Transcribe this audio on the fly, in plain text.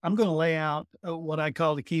I'm going to lay out what I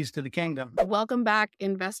call the keys to the kingdom. Welcome back,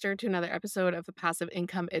 investor, to another episode of the Passive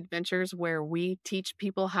Income Adventures, where we teach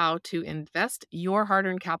people how to invest your hard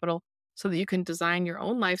earned capital so that you can design your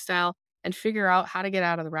own lifestyle and figure out how to get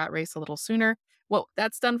out of the rat race a little sooner. What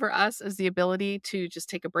that's done for us is the ability to just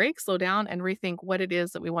take a break, slow down, and rethink what it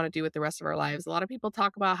is that we want to do with the rest of our lives. A lot of people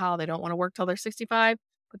talk about how they don't want to work till they're 65,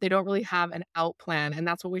 but they don't really have an out plan. And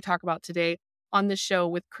that's what we talk about today on the show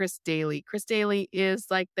with Chris Daly. Chris Daly is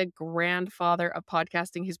like the grandfather of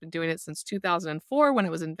podcasting. He's been doing it since 2004 when it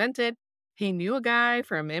was invented. He knew a guy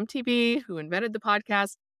from MTV who invented the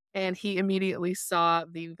podcast, and he immediately saw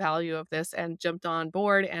the value of this and jumped on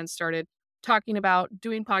board and started talking about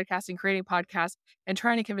doing podcasting, creating podcasts, and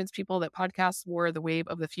trying to convince people that podcasts were the wave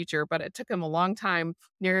of the future. But it took him a long time,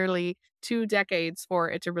 nearly 2 decades, for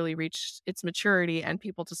it to really reach its maturity and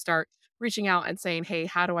people to start reaching out and saying, hey,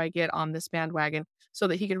 how do I get on this bandwagon, so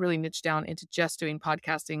that he could really niche down into just doing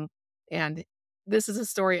podcasting. And this is a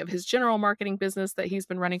story of his general marketing business that he's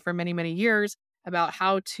been running for many, many years, about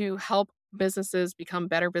how to help businesses become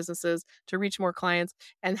better businesses, to reach more clients,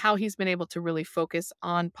 and how he's been able to really focus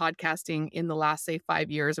on podcasting in the last, say,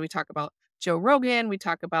 5 years. We talk about Joe Rogan, we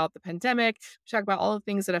talk about the pandemic, we talk about all the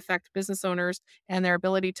things that affect business owners and their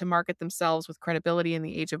ability to market themselves with credibility in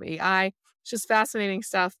the age of AI. It's just fascinating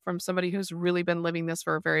stuff from somebody who's really been living this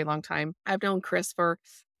for a very long time. I've known Chris for,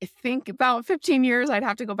 I think, about 15 years. I'd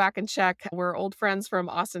have to go back and check. We're old friends from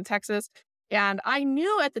Austin, Texas. And I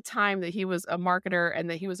knew at the time that he was a marketer and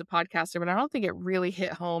that he was a podcaster, but I don't think it really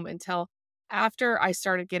hit home until after I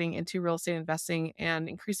started getting into real estate investing and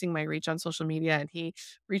increasing my reach on social media. And he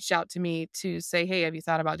reached out to me to say, hey, have you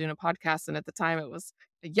thought about doing a podcast? And at the time it was,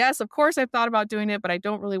 yes, of course I've thought about doing it, but I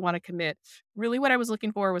don't really want to commit. Really, what I was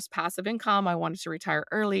looking for was passive income. I wanted to retire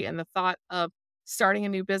early. And the thought of starting a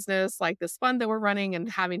new business like this fund that we're running and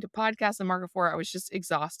having to podcast and market for it, I was just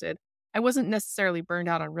exhausted. I wasn't necessarily burned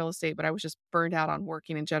out on real estate, but I was just burned out on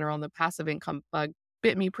working in general. And the passive income bug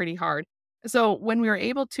bit me pretty hard. So when we were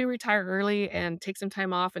able to retire early and take some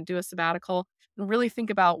time off and do a sabbatical and really think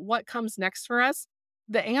about what comes next for us,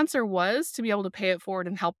 the answer was to be able to pay it forward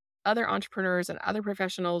and help other entrepreneurs and other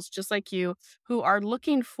professionals just like you who are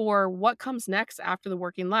looking for what comes next after the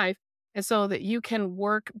working life. And so that you can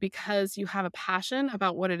work because you have a passion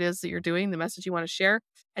about what it is that you're doing, the message you want to share,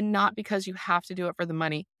 and not because you have to do it for the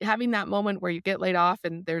money. Having that moment where you get laid off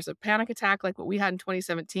and there's a panic attack like what we had in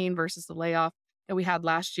 2017 versus the layoff that we had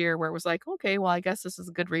last year, where it was like, okay, well, I guess this is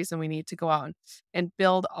a good reason we need to go out and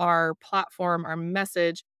build our platform, our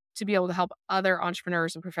message, to be able to help other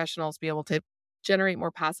entrepreneurs and professionals be able to generate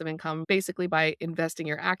more passive income, basically by investing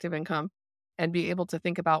your active income, and be able to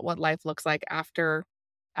think about what life looks like after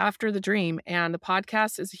the dream. And the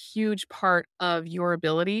podcast is a huge part of your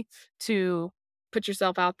ability to put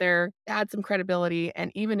yourself out there, add some credibility.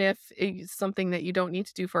 And even if it's something that you don't need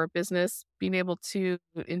to do for a business, being able to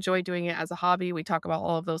enjoy doing it as a hobby. We talk about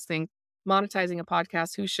all of those things. Monetizing a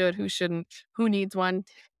podcast, who should, who shouldn't, who needs one.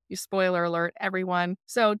 You spoiler alert, everyone.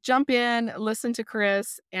 So jump in, listen to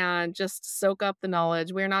Chris, and just soak up the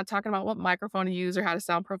knowledge. We're not talking about what microphone to use or how to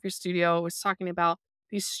soundproof your studio. We're talking about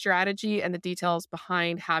the strategy and the details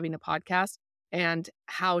behind having a podcast and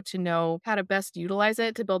how to know how to best utilize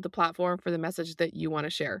it to build the platform for the message that you want to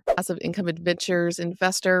share. Passive Income Adventures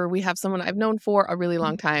investor. We have someone I've known for a really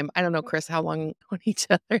long time. I don't know, Chris, how long on each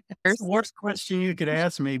other. It's the worst question you could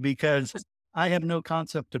ask me because I have no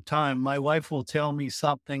concept of time. My wife will tell me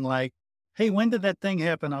something like, hey, when did that thing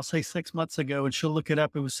happen? I'll say 6 months ago, and she'll look it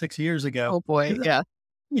up. It was 6 years ago. Oh boy, yeah.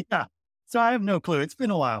 Yeah. So I have no clue. It's been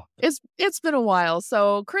a while. It's been a while.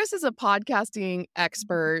 So Chris is a podcasting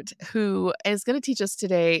expert who is going to teach us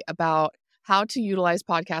today about how to utilize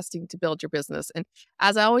podcasting to build your business. And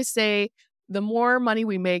as I always say, the more money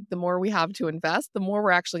we make, the more we have to invest, the more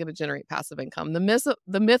we're actually going to generate passive income. The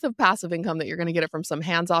myth of passive income that you're going to get it from some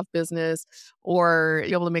hands-off business or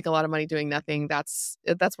you're able to make a lot of money doing nothing, that's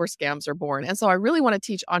where scams are born. And so I really want to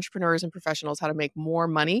teach entrepreneurs and professionals how to make more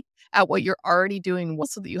money at what you're already doing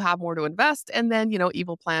so that you have more to invest. And then,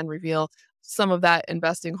 evil plan reveal. Some of that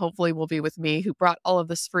investing hopefully will be with me, who brought all of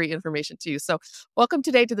this free information to you. So welcome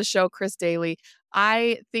today to the show, Chris Daly.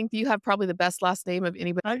 I think you have probably the best last name of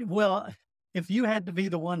anybody. Well, if you had to be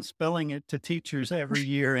the one spelling it to teachers every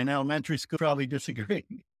year in elementary school, probably disagree.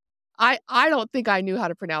 I don't think I knew how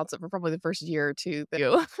to pronounce it for probably the first year or two.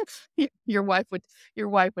 You, your wife would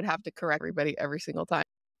have to correct everybody every single time.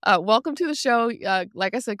 Welcome to the show.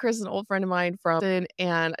 Like I said, Chris is an old friend of mine from,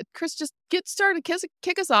 and Chris, just get started.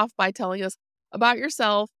 Kick us off by telling us about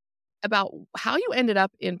yourself, about how you ended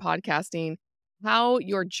up in podcasting, how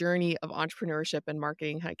your journey of entrepreneurship and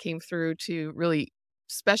marketing came through to really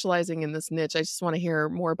specializing in this niche, I just want to hear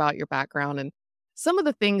more about your background and some of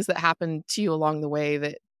the things that happened to you along the way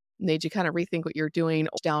that made you kind of rethink what you're doing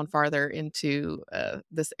down farther into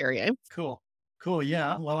this area. Cool. Cool.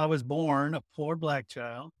 Yeah. Well, I was born a poor black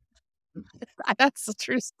child. That's a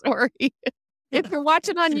true story. If you're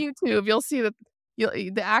watching on YouTube, you'll see that the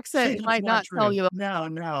See, accent that's might not not tell true. you. No,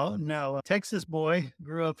 no, no. Texas boy,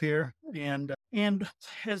 grew up here and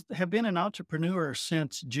has have been an entrepreneur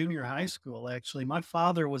since junior high school, actually. My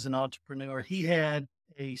father was an entrepreneur. He had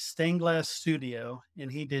a stained glass studio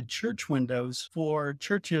and he did church windows for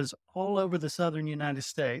churches all over the southern United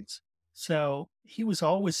States. So he was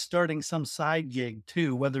always starting some side gig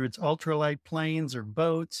too, whether it's ultralight planes or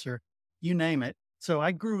boats or you name it. So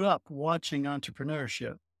I grew up watching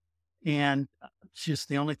entrepreneurship and it's just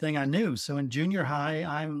the only thing I knew. So in junior high,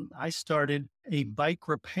 I started a bike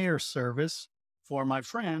repair service for my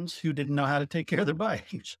friends who didn't know how to take care of their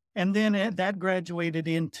bikes. And then that graduated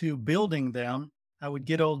into building them. I would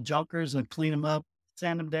get old junkers and clean them up,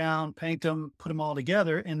 sand them down, paint them, put them all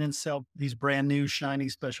together, and then sell these brand new, shiny,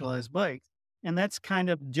 specialized bikes. And that's kind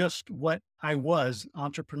of just what I was,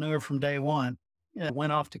 entrepreneur from day one.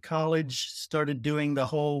 Went off to college, started doing the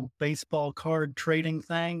whole baseball card trading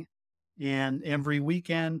thing and every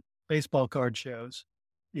weekend baseball card shows.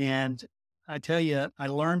 And I tell you, I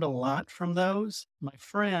learned a lot from those. My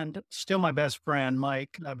friend, still my best friend,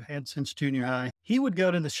 Mike, I've had since junior high, he would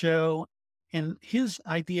go to the show and his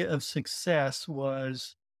idea of success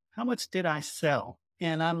was how much did I sell?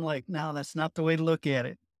 And I'm like, no, that's not the way to look at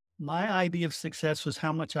it. My idea of success was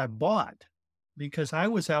how much I bought because I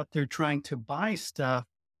was out there trying to buy stuff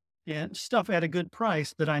and stuff at a good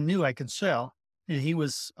price that I knew I could sell. And he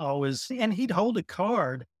was always, and he'd hold a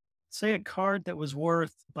card, say a card that was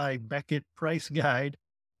worth by Beckett Price Guide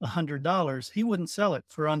 $100. He wouldn't sell it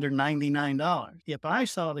for under $99. If I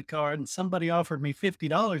saw the card and somebody offered me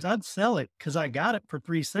 $50, I'd sell it because I got it for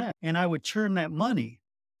 3 cents and I would churn that money.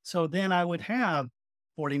 So then I would have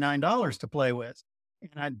 $49 to play with.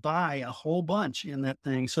 And I'd buy a whole bunch in that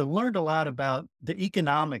thing. So learned a lot about the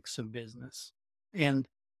economics of business. And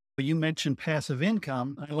you mentioned passive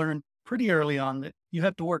income. I learned pretty early on that you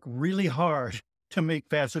have to work really hard to make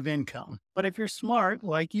passive income. But if you're smart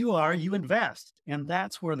like you are, you invest. And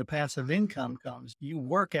that's where the passive income comes. You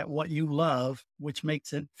work at what you love, which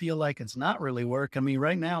makes it feel like it's not really work. I mean,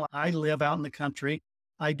 right now I live out in the country.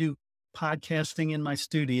 I do podcasting in my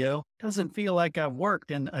studio. Doesn't feel like I've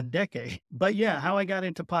worked in a decade. But yeah, how I got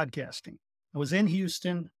into podcasting. I was in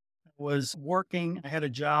Houston, was working. I had a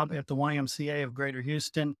job at the YMCA of Greater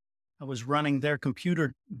Houston. I was running their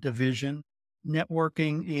computer division,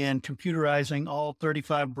 networking and computerizing all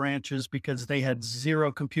 35 branches because they had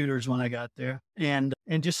zero computers when I got there and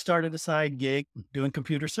just started a side gig doing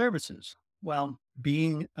computer services. Well,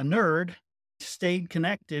 being a nerd, stayed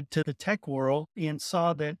connected to the tech world and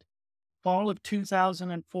saw that fall of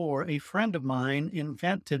 2004, a friend of mine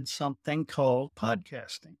invented something called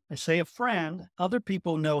podcasting. I say a friend, other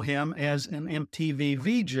people know him as an MTV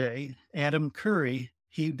VJ, Adam Curry.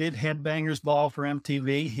 He did Headbangers Ball for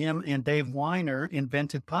MTV. Him and Dave Weiner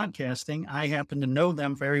invented podcasting. I happen to know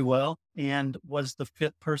them very well and was the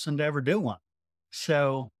fifth person to ever do one.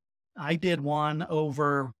 So I did one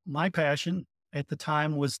over my passion at the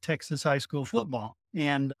time was Texas high school football.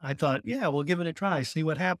 And I thought, yeah, we'll give it a try, see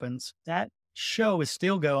what happens. That show is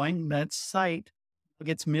still going. That site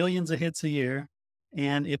gets millions of hits a year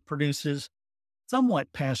and it produces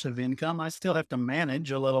somewhat passive income. I still have to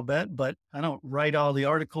manage a little bit, but I don't write all the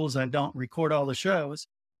articles. I don't record all the shows.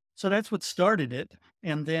 So that's what started it.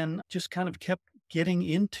 And then just kind of kept getting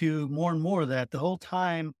into more and more of that. The whole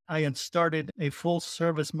time I had started a full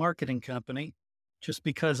service marketing company just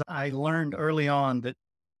because I learned early on that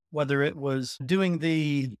whether it was doing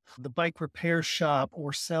the bike repair shop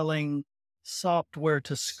or selling software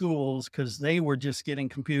to schools because they were just getting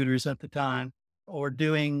computers at the time, or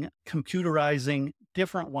doing computerizing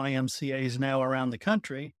different YMCAs now around the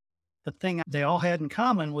country, the thing they all had in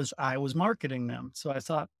common was I was marketing them. So I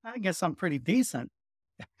thought, I guess I'm pretty decent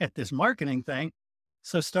at this marketing thing.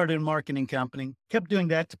 So started a marketing company, kept doing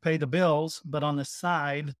that to pay the bills, but on the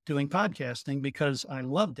side doing podcasting because I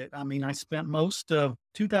loved it. I mean, I spent most of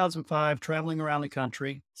 2005 traveling around the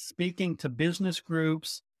country, speaking to business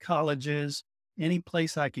groups, colleges, any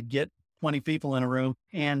place I could get 20 people in a room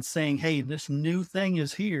and saying, hey, this new thing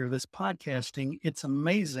is here, this podcasting, it's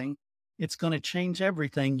amazing. It's going to change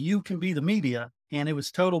everything. You can be the media. And it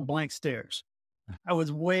was total blank stares. I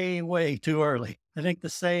was way, way too early. I think the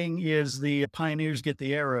saying is the pioneers get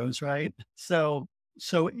the arrows, right? So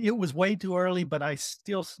it was way too early, but I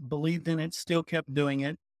still believed in it, still kept doing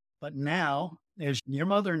it. But now, as your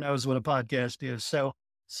mother knows what a podcast is. So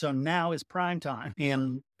So now is prime time.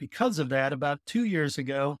 And because of that, about 2 years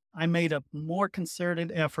ago, I made a more concerted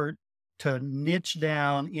effort to niche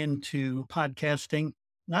down into podcasting,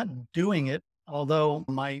 not doing it. Although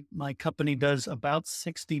my company does about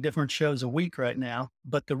 60 different shows a week right now,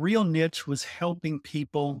 but the real niche was helping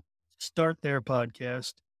people start their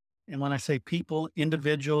podcast. And when I say people,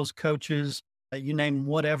 individuals, coaches, you name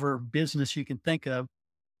whatever business you can think of,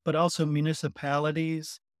 but also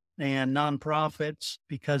municipalities and nonprofits,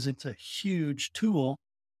 because it's a huge tool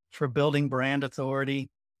for building brand authority,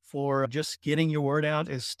 for just getting your word out,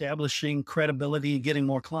 establishing credibility, and getting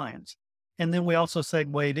more clients. And then we also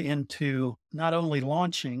segued into not only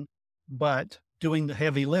launching, but doing the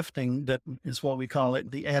heavy lifting, that is what we call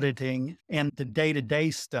it, the editing and the day to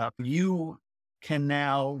day stuff. You can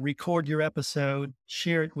now record your episode,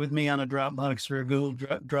 share it with me on a Dropbox or a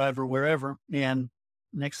Google Drive or wherever. And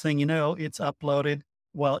next thing you know, it's uploaded.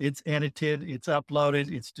 Well, it's edited, it's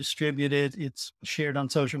uploaded, it's distributed, it's shared on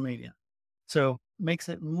social media. So makes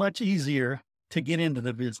it much easier to get into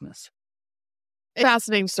the business.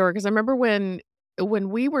 Fascinating story, because I remember when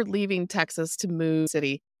we were leaving Texas to move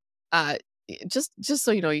city, uh, just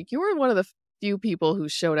so you know, you were one of the few people who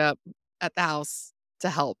showed up at the house to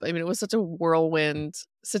help. I mean, it was such a whirlwind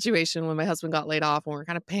situation when my husband got laid off and we are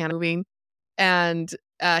kind of moving. And,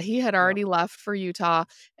 he had Yeah. already left for Utah,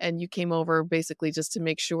 and you came over basically just to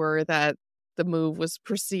make sure that the move was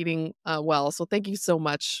proceeding, well. So thank you so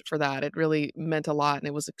much for that. It really meant a lot, and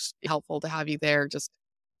it was helpful to have you there, just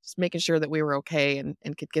making sure that we were okay and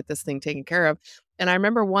could get this thing taken care of. And I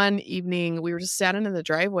remember one evening we were just standing in the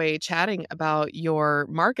driveway chatting about your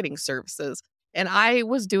marketing services. And I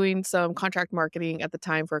was doing some contract marketing at the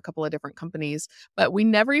time for a couple of different companies, but we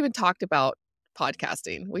never even talked about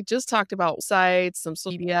podcasting. We just talked about sites, some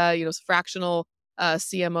social media, fractional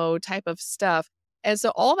CMO type of stuff. And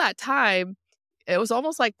so all that time, it was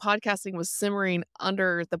almost like podcasting was simmering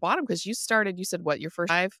under the bottom because you said what, your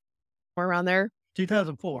first 5 or around there?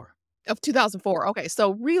 2004. Of 2004. Okay.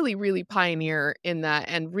 So really, really pioneer in that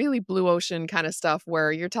and really blue ocean kind of stuff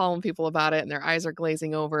where you're telling people about it and their eyes are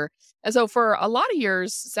glazing over. And so for a lot of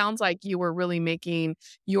years, sounds like you were really making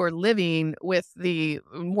your living with the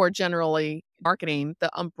more generally marketing, the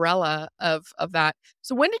umbrella of that.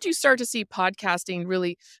 So when did you start to see podcasting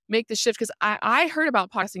really make the shift? Because I heard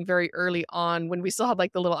about podcasting very early on when we still had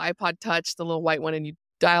like the little iPod Touch, the little white one, and you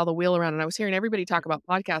dial the wheel around. And I was hearing everybody talk about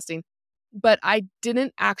podcasting, but I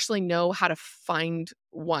didn't actually know how to find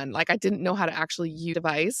one. Like, I didn't know how to actually use a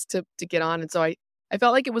device to get on, and so I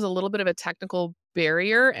felt like it was a little bit of a technical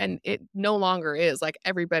barrier, and it no longer is. Like,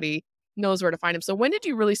 everybody knows where to find them. So when did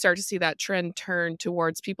you really start to see that trend turn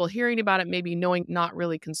towards people hearing about it, maybe knowing, not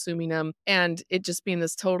really consuming them, and it just being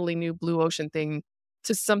this totally new blue ocean thing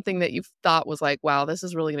to something that you thought was like, "Wow, this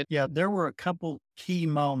is really gonna." Yeah, there were a couple key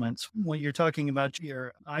moments when you're talking about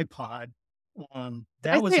your iPod. Did I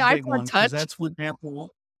That was say a big iPod one because Touch? that's when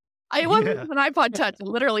Apple. I It wasn't Yeah, an iPod Touch,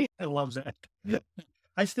 literally. I love that.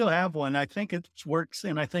 I still have one. I think it works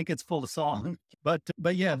and I think it's full of songs.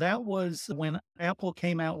 But yeah, that was when Apple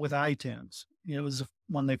came out with iTunes. It was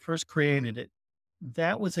when they first created it.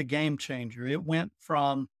 That was a game changer. It went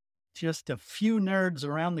from just a few nerds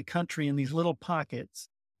around the country in these little pockets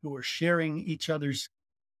who were sharing each other's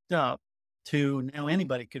stuff to now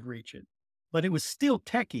anybody could reach it. But it was still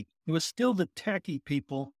techie. It was still the techie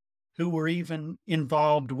people who were even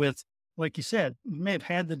involved with, like you said, you may have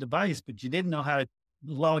had the device, but you didn't know how to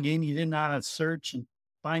log in. You didn't know how to search and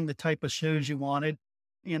find the type of shows you wanted.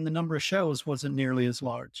 And the number of shows wasn't nearly as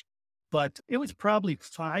large. But it was probably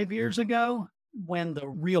 5 years ago when the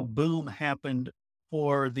real boom happened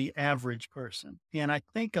for the average person. And I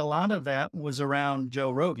think a lot of that was around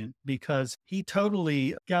Joe Rogan because he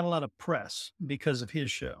totally got a lot of press because of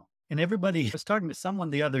his show. And everybody I was talking to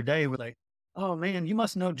someone the other day, were like, "Oh man, you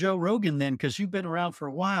must know Joe Rogan then because you've been around for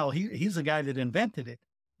a while. He's the guy that invented it."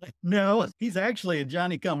 Like, no, he's actually a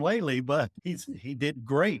Johnny come lately, but he did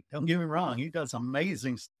great. Don't get me wrong. He does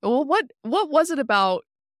amazing. Well, what was it about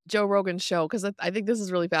Joe Rogan's show? Because I think this is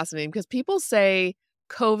really fascinating because people say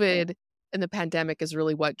COVID and the pandemic is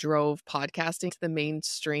really what drove podcasting to the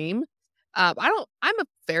mainstream. I'm a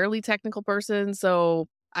fairly technical person, so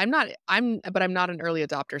but I'm not an early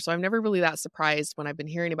adopter. So I'm never really that surprised when I've been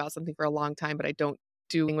hearing about something for a long time, but I don't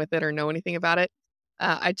do anything with it or know anything about it.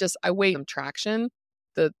 I wait some traction.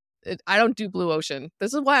 I don't do blue ocean.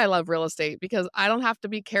 This is why I love real estate because I don't have to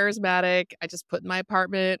be charismatic. I just put my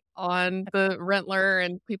apartment on the rentler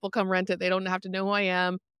and people come rent it. They don't have to know who I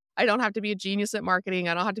am. I don't have to be a genius at marketing.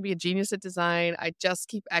 I don't have to be a genius at design. I just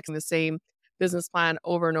keep acting the same business plan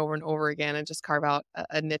over and over and over again and just carve out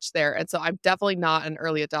a niche there. And so I'm definitely not an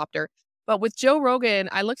early adopter. But with Joe Rogan,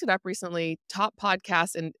 I looked it up recently, top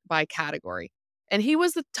podcasts and by category. And he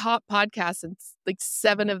was the top podcast in like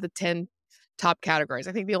 7 of the 10 top categories.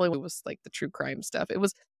 I think the only one was like the true crime stuff. It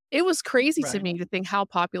was crazy to Right. me to think how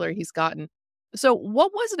popular he's gotten. So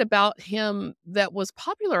what was it about him that was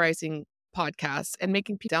popularizing podcasts and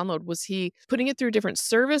making people download? Was he putting it through a different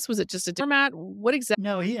service? Was it just a format? What exactly?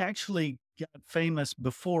 No, he actually got famous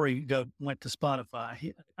before went to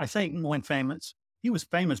Spotify. I think went famous. He was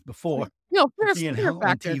famous before No, being fear on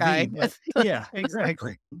factor guy. TV, but yeah,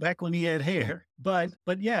 exactly. Back when he had hair. But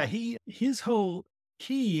yeah, his whole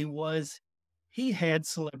key was he had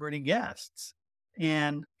celebrity guests.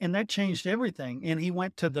 And that changed everything. And he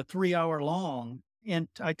went to the 3 hour long. And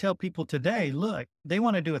I tell people today, look, they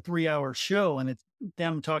want to do a 3 hour show and it's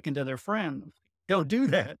them talking to their friend. Don't do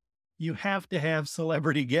that. You have to have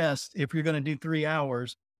celebrity guests if you're going to do 3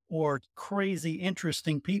 hours or crazy,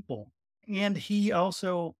 interesting people. And he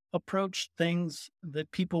also approached things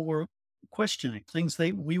that people were questioning, things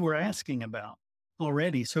we were asking about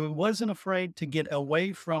already. So he wasn't afraid to get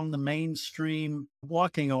away from the mainstream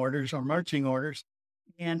walking orders or marching orders.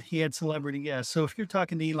 And he had celebrity guests. So if you're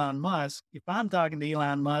talking to Elon Musk, if I'm talking to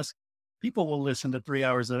Elon Musk, people will listen to 3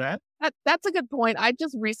 hours of that. That's a good point. I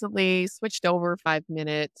just recently switched over 5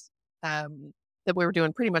 minutes, that we were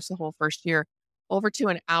doing pretty much the whole first year, over to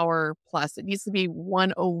an hour plus. It needs to be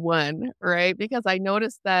 101, right? Because I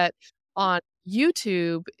noticed that on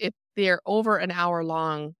YouTube, if they're over an hour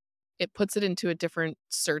long, it puts it into a different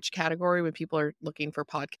search category when people are looking for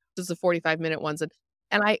podcasts, the 45-minute ones.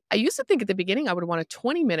 And I used to think at the beginning I would want a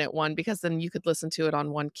 20-minute one because then you could listen to it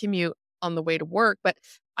on one commute on the way to work. But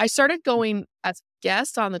I started going as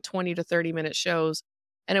guest on the 20 to 30-minute shows,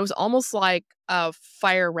 and it was almost like a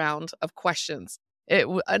fire round of questions.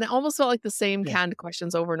 And it almost felt like the same Yeah. canned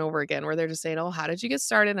questions over and over again, where they're just saying, "Oh, how did you get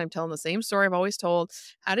started?" I'm telling the same story I've always told.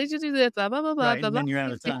 "How did you do this?" Blah blah blah blah Right. blah And blah. then you're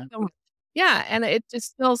out of Thank time. you so much. Yeah, and it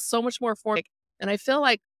just feels so much more for. And I feel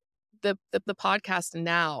like the podcast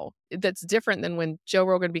now that's different than when Joe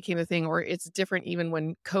Rogan became a thing, or it's different even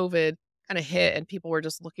when COVID kind of hit and people were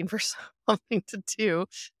just looking for something to do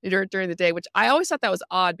during the day, which I always thought that was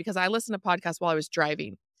odd because I listened to podcasts while I was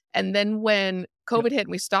driving. And then when Yep. COVID hit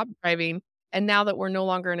and we stopped driving, and now that we're no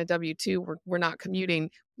longer in a W-2, we're not commuting,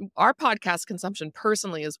 our podcast consumption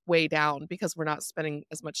personally is way down because we're not spending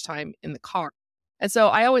as much time in the car. And so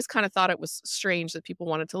I always kind of thought it was strange that people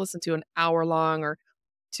wanted to listen to an hour long or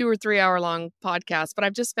 2 or 3 hour long podcast, but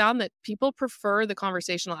I've just found that people prefer the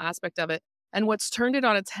conversational aspect of it. And what's turned it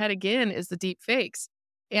on its head again is the deep fakes.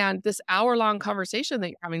 And this hour-long conversation that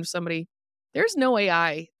you're having with somebody, there's no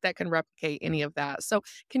AI that can replicate any of that. So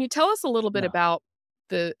can you tell us a little bit No. about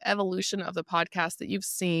the evolution of the podcast that you've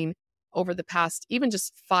seen over the past even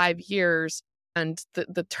just 5 years and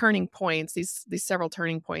the turning points, these several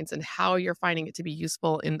turning points and how you're finding it to be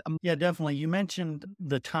useful in a. Yeah, definitely. You mentioned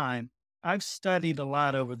the time. I've studied a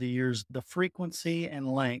lot over the years, the frequency and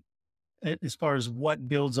length as far as what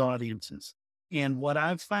builds audiences. And what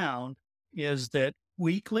I've found is that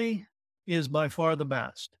weekly is by far the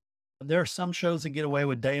best. There are some shows that get away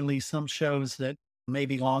with daily, some shows that may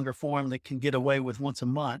be longer form that can get away with once a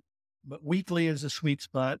month, but weekly is a sweet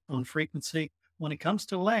spot on frequency. When it comes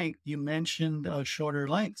to length, you mentioned shorter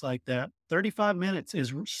lengths like that. 35 minutes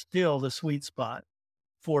is still the sweet spot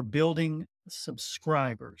for building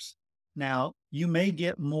subscribers. Now, you may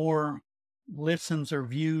get more listens or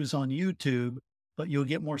views on YouTube, but you'll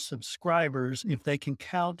get more subscribers if they can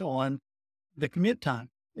count on the commute time.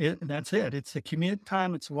 That's it. It's the commute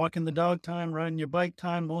time. It's walking the dog time, riding your bike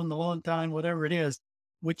time, mowing the lawn time, whatever it is,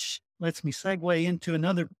 which lets me segue into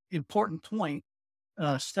another important point.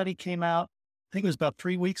 A study came out, I think it was about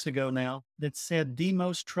 3 weeks ago now, that said the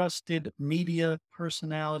most trusted media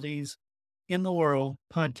personalities in the world,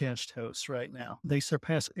 podcast hosts right now. They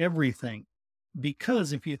surpass everything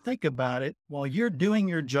because if you think about it, while you're doing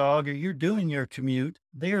your jog or you're doing your commute,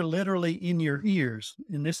 they are literally in your ears.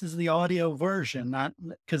 And this is the audio version, not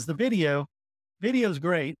because video is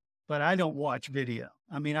great, but I don't watch video.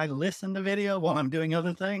 I mean, I listen to video while I'm doing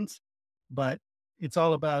other things, but it's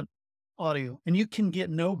all about audio. And you can get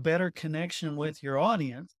no better connection with your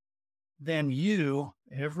audience than you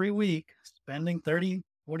every week spending 30,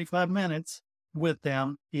 45 minutes with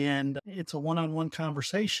them. And it's a one-on-one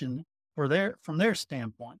conversation from their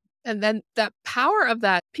standpoint. And then that power of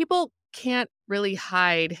that, people can't really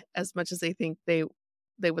hide as much as they think they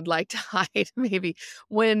would like to hide maybe.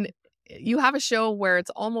 When you have a show where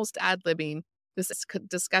it's almost ad-libbing, this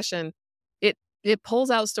discussion, it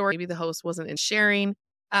pulls out story maybe the host wasn't in sharing,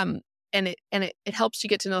 and it helps you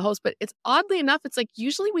get to know the host. But it's oddly enough, it's like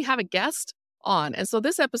usually we have a guest on. And so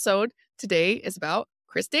this episode today is about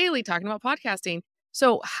Chris Daly talking about podcasting.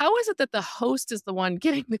 So how is it that the host is the one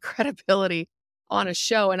getting the credibility on a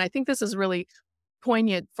show? And I think this is really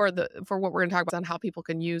poignant for what we're going to talk about on how people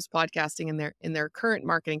can use podcasting in their current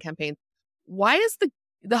marketing campaign. Why is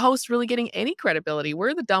the host really getting any credibility?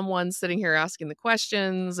 We're the dumb ones sitting here asking the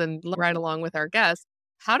questions and right along with our guests.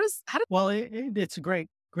 How does Well, it's a great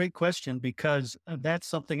question because that's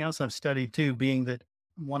something else I've studied too, being that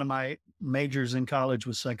one of my majors in college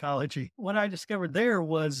was psychology. What I discovered there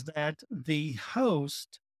was that the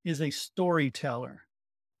host is a storyteller,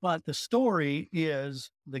 but the story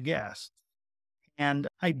is the guest. And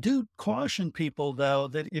I do caution people, though,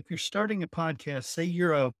 that if you're starting a podcast, say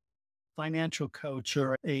you're a financial coach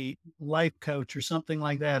or a life coach or something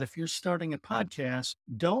like that, if you're starting a podcast,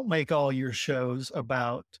 don't make all your shows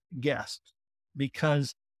about guests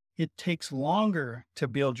because it takes longer to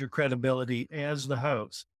build your credibility as the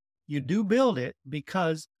host. You do build it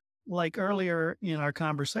because, like earlier in our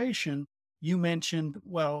conversation, you mentioned,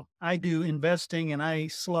 well, I do investing and I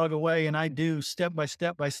slug away and I do step by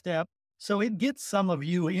step by step. So it gets some of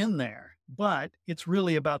you in there, but it's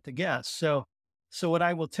really about the guests. So what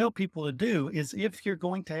I will tell people to do is if you're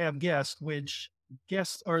going to have guests, which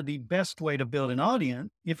guests are the best way to build an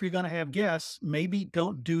audience, if you're going to have guests, maybe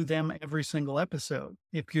don't do them every single episode.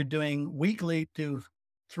 If you're doing weekly, do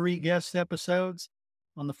 3 guest episodes.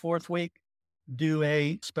 On the 4th week, do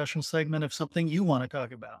a special segment of something you want to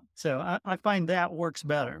talk about. So I find that works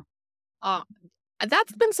better. uh,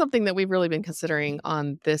 that's been something that we've really been considering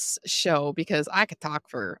on this show because I can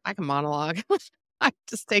monologue. I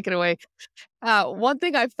just take it away. One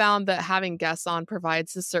thing I've found that having guests on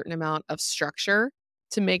provides a certain amount of structure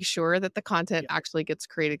to make sure that the content Yeah. actually gets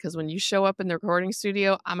created. Because when you show up in the recording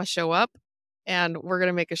studio, I'm going to show up and we're going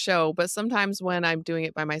to make a show. But sometimes when I'm doing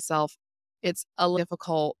it by myself, it's a little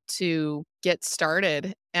difficult to get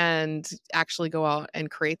started and actually go out and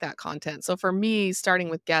create that content. So for me, starting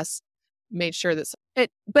with guests made sure that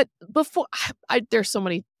but before there's so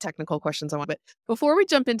many technical questions I want, but before we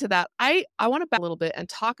jump into that, I want to back a little bit and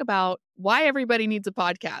talk about why everybody needs a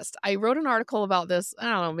podcast. I wrote an article about this, I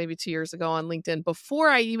don't know, maybe 2 years ago on LinkedIn before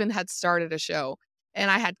I even had started a show. And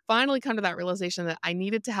I had finally come to that realization that I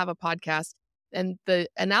needed to have a podcast. And the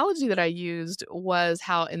analogy that I used was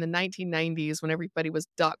how in the 1990s, when everybody was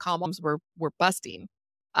 .coms were busting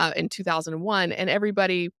in 2001, and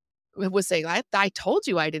everybody was saying, I told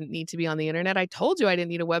you I didn't need to be on the internet. I told you I didn't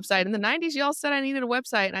need a website. In the 90s, y'all said I needed a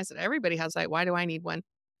website. And I said, everybody has a site. Why do I need one?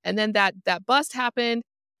 And then that bust happened.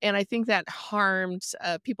 And I think that harmed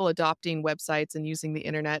people adopting websites and using the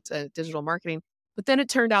internet, digital marketing. But then it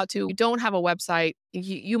turned out to, you don't have a website,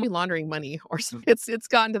 you may be laundering money or something. It's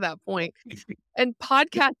gotten to that point. And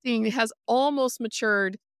podcasting has almost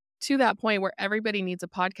matured to that point where everybody needs a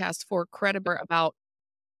podcast for credible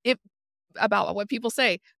if about what people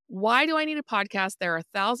say. Why do I need a podcast? There are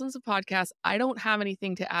thousands of podcasts. I don't have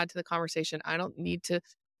anything to add to the conversation. I don't need to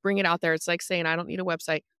bring it out there. It's like saying I don't need a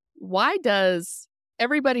website. Why does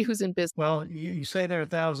everybody who's in business? Well, you say there are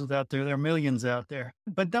thousands out there, there are millions out there,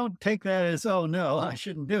 but don't take that as, oh no, I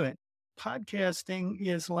shouldn't do it. Podcasting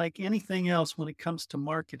is like anything else when it comes to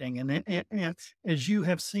marketing. And as you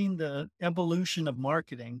have seen the evolution of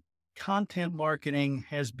marketing, content marketing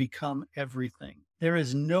has become everything. There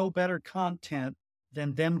is no better content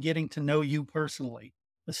than them getting to know you personally,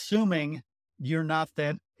 assuming you're not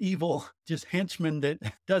that evil, just henchman that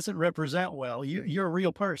doesn't represent well. You're a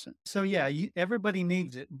real person. So yeah, everybody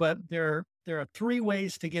needs it, but there are 3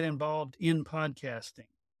 ways to get involved in podcasting.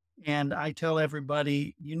 And I tell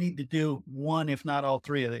everybody you need to do one, if not all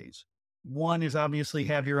 3 of these. One is obviously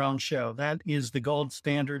have your own show. That is the gold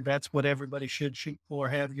standard. That's what everybody should shoot for,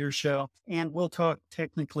 have your show. And we'll talk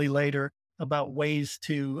technically later about ways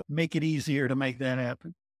to make it easier to make that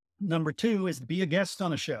happen. Number 2 is to be a guest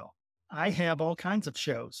on a show. I have all kinds of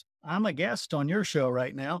shows. I'm a guest on your show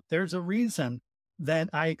right now. There's a reason that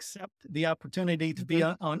I accept the opportunity to be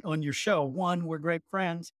on your show. One, we're great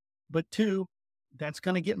friends, but 2, that's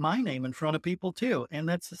going to get my name in front of people too. And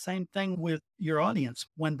that's the same thing with your audience.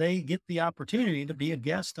 When they get the opportunity to be a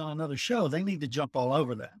guest on another show, they need to jump all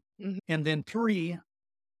over that. Mhm. And then 3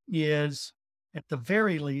 is at the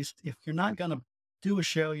very least, if you're not going to do a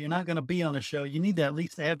show, you're not going to be on a show, you need to at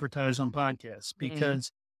least advertise on podcasts because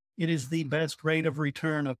it is the best rate of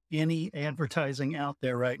return of any advertising out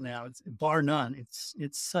there right now. It's bar none.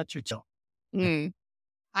 It's such a chill. Mm.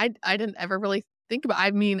 I didn't ever really think about,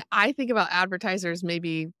 I mean, I think about advertisers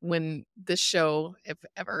maybe when this show, if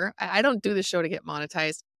ever, I don't do this show to get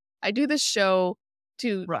monetized. I do this show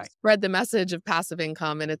to Right. spread the message of passive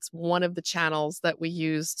income. And it's one of the channels that we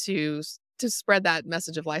use to spread that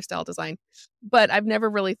message of lifestyle design. But I've never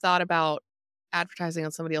really thought about advertising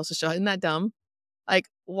on somebody else's show. Isn't that dumb? Like,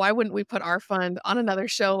 why wouldn't we put our fund on another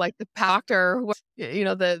show like the Doctor,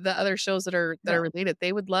 the other shows that are Yeah. related?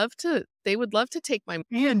 They would love to take my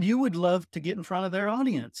And you would love to get in front of their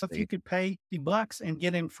audience. If you could pay $50 and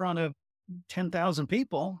get in front of 10,000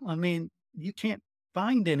 people, I mean, you can't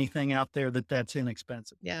find anything out there that's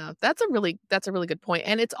inexpensive. Yeah, that's a really good point.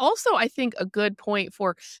 And it's also, I think, a good point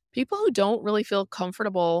for people who don't really feel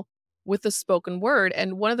comfortable with the spoken word.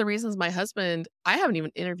 And one of the reasons I haven't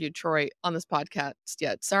even interviewed Troy on this podcast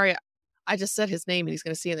yet. Sorry, I just said his name and he's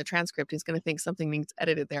going to see in the transcript. He's going to think something needs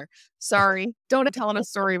edited there. Sorry, don't telling a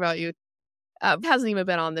story about you. Hasn't even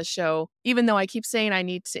been on this show, even though I keep saying I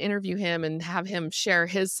need to interview him and have him share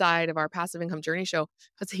his side of our passive income journey show,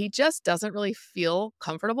 because he just doesn't really feel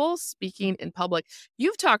comfortable speaking in public.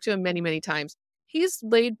 You've talked to him many, many times. He's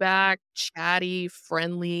laid back, chatty,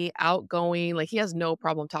 friendly, outgoing. Like he has no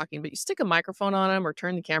problem talking, but you stick a microphone on him or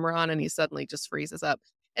turn the camera on and he suddenly just freezes up.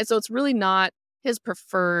 And so it's really not his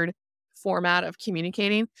preferred format of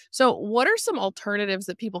communicating. So, what are some alternatives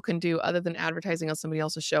that people can do other than advertising on somebody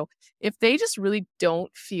else's show if they just really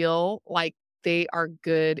don't feel like they are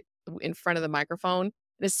good in front of the microphone,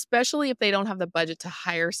 and especially if they don't have the budget to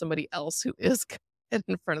hire somebody else who is good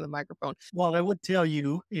in front of the microphone? What I would tell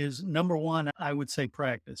you is number one, I would say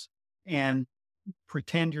practice and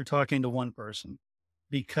pretend you're talking to one person,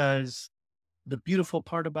 because the beautiful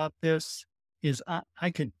part about this is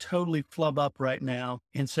I could totally flub up right now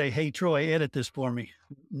and say, "Hey, Troy, edit this for me."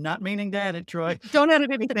 Not meaning to edit, Troy. Don't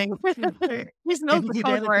edit anything. He knows And the he'd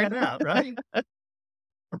code edit that word. out, right?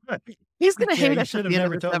 Right. He's going to Yeah, hate you us at should have the end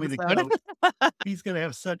of never this told me the episode. code. He's gonna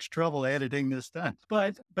have such trouble editing this time.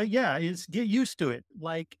 But yeah, is get used to it.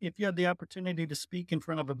 Like if you had the opportunity to speak in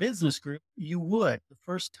front of a business group, you would. The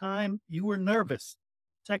first time you were nervous.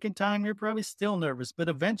 Second time you're probably still nervous, but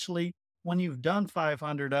eventually when you've done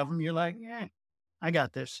 500 of them, you're like, yeah, I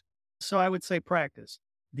got this. So I would say practice.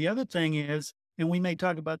 The other thing is, and we may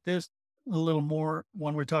talk about this a little more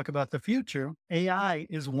when we talk about the future, AI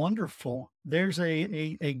is wonderful. There's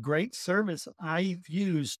a great service I've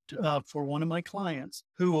used for one of my clients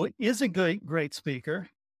who is a great speaker,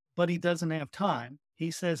 but he doesn't have time.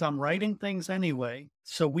 He says, I'm writing things anyway.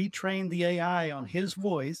 So we train the AI on his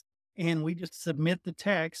voice and we just submit the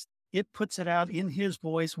text. It puts it out in his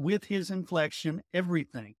voice with his inflection,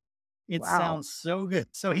 everything. It Wow. sounds so good.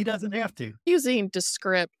 So he doesn't have to. Using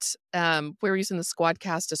Descript, we were using the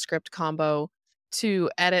Squadcast Descript combo to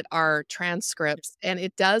edit our transcripts, and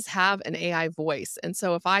it does have an AI voice. And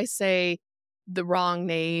so if I say the wrong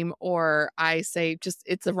name, or I say just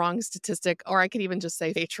it's the wrong statistic, or I could even just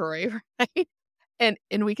say, "Hey, Troy," right? And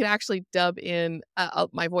we can actually dub in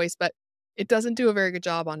my voice, but it doesn't do a very good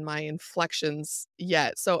job on my inflections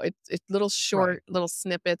yet. So it's little Right. short little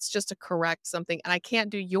snippets just to correct something, and I can't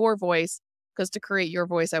do your voice because to create your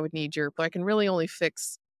voice, I would need so I can really only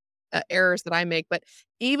fix errors that I make. But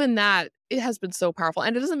even that, it has been so powerful,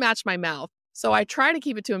 and it doesn't match my mouth. So I try to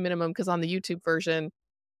keep it to a minimum because on the YouTube version,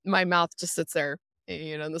 my mouth just sits there,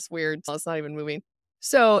 in this weird, it's not even moving.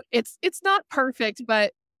 So it's not perfect,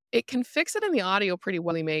 but it can fix it in the audio pretty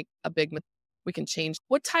well. Make a we can change.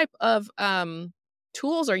 What type of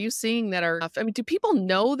tools are you seeing that are, I mean, do people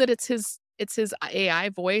know that it's his AI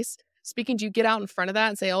voice speaking? Do you get out in front of that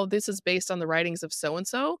and say, "Oh, this is based on the writings of so and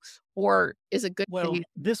so," or is it good that Well,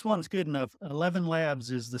 this one's good enough. 11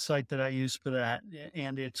 Labs is the site that I use for that,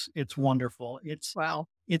 and it's wonderful. wow.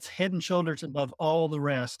 It's head and shoulders above all the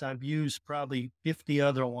rest. I've used probably 50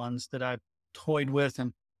 other ones that I've toyed with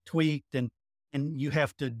and tweaked, and you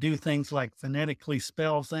have to do things like phonetically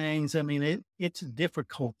spell things. I mean, it's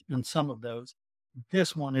difficult in some of those.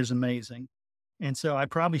 This one is amazing. And so I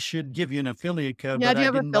probably should give you an affiliate code, Yeah, but do you I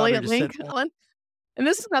have an didn't bother affiliate to set link, that. Ellen? And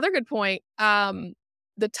this is another good point.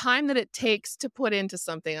 The time that it takes to put into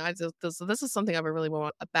something, so this is something I really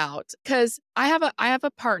want about, because I have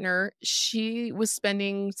a partner. She was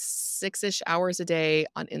spending 6-ish hours a day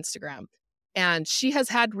on Instagram, and she has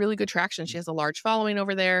had really good traction. She has a large following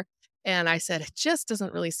over there, and I said it just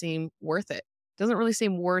doesn't really seem worth it. Doesn't really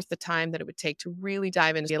seem worth the time that it would take to really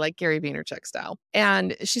dive into like Gary Vaynerchuk style.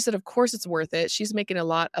 And she said, of course it's worth it. She's making a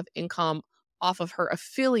lot of income off of her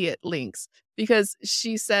affiliate links because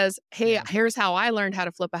she says, "Hey, Yeah. here's how I learned how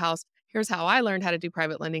to flip a house. Here's how I learned how to do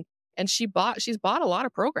private lending." And she's bought a lot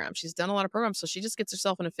of programs. She's done a lot of programs. So she just gets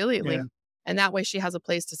herself an affiliate Yeah. link. And that way she has a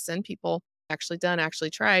place to send people actually done, actually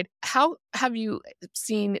tried. How have you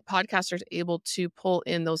seen podcasters able to pull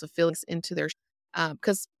in those affiliates into their,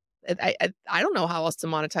 because I don't know how else to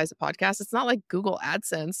monetize a podcast. It's not like Google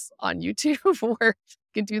AdSense on YouTube where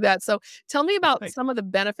can do that. So tell me about Right. some of the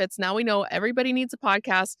benefits. Now we know everybody needs a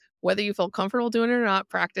podcast, whether you feel comfortable doing it or not,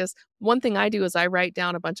 practice. One thing I do is I write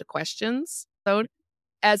down a bunch of questions. So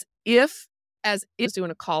as if is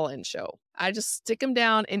doing a call-in show. I just stick them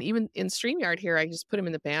down, and even in StreamYard here, I just put them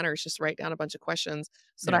in the banners, just write down a bunch of questions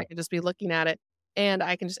so that Yeah. I can just be looking at it, and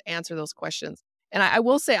I can just answer those questions. And I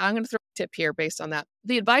will say, I'm gonna throw a tip here based on that.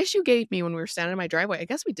 The advice you gave me when we were standing in my driveway, I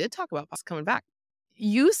guess we did talk about us coming back.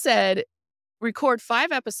 You said record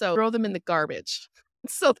 5 episodes, throw them in the garbage.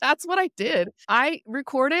 So that's what I did. I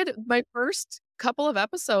recorded my first couple of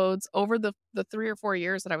episodes over the 3 or 4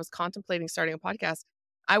 years that I was contemplating starting a podcast.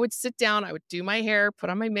 I would sit down, I would do my hair, put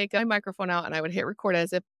on my makeup, my microphone out, and I would hit record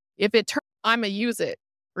as if it turned, Imma use it,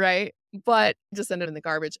 right? But just end it in the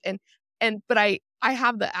garbage. But I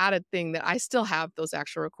have the added thing that I still have those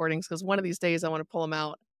actual recordings because one of these days I wanna pull them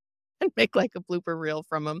out and make like a blooper reel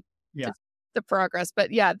from them Yeah. to the progress.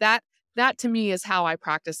 But yeah, that to me is how I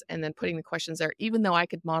practice and then putting the questions there, even though I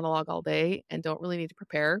could monologue all day and don't really need to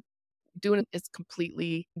prepare, doing it is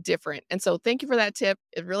completely different. And so thank you for that tip.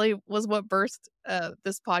 It really was what birthed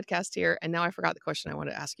this podcast here. And now I forgot the question I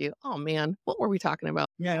wanted to ask you. Oh man, what were we talking about?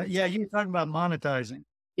 Yeah. Yeah. You're talking about monetizing.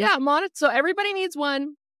 Yeah, so everybody needs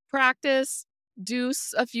one. Practice, do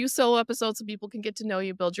a few solo episodes so people can get to know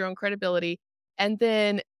you, build your own credibility. And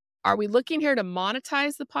then are we looking here to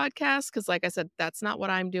monetize the podcast? Because like I said, that's not what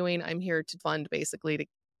I'm doing. I'm here to fund basically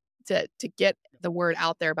to get the word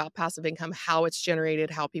out there about passive income, how it's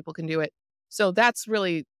generated, how people can do it. So that's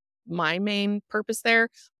really my main purpose there.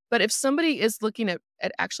 But if somebody is looking at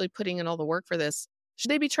actually putting in all the work for this, should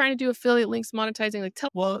they be trying to do affiliate links, monetizing? Like, tell.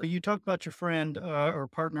 Well, you talked about your friend or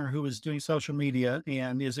partner who was doing social media,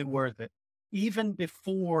 and is it worth it? Even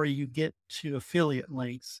before you get to affiliate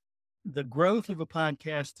links, the growth of a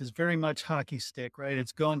podcast is very much hockey stick, right?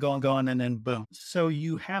 It's going, going, going, and then boom. So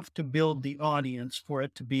you have to build the audience for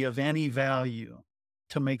it to be of any value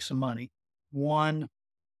to make some money. One,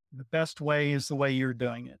 the best way is the way you're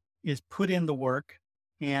doing it, is put in the work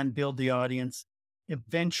and build the audience.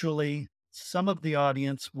 Eventually, some of the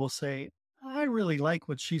audience will say, I really like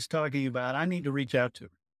what she's talking about. I need to reach out to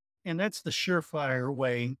her. And that's the surefire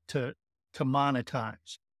way to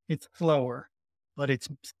monetize. It's slower, but it's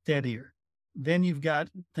steadier. Then you've got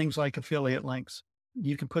things like affiliate links.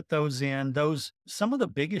 You can put those in. Those some of the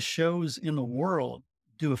biggest shows in the world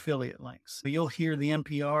do affiliate links. You'll hear the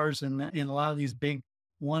NPRs and in a lot of these big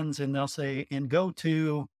ones, and they'll say, and go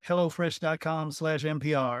to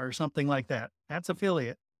hellofresh.com/NPR or something like that. That's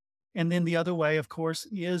affiliate. And then the other way, of course,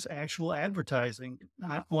 is actual advertising.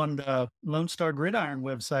 On the Lone Star Gridiron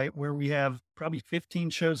website, where we have probably 15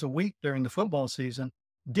 shows a week during the football season,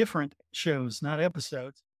 different shows, not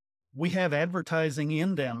episodes. We have advertising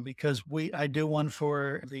in them because I do one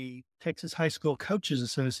for the Texas High School Coaches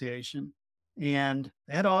Association. And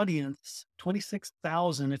that audience,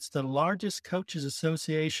 26,000, it's the largest coaches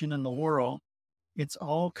association in the world. It's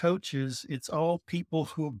all coaches. It's all people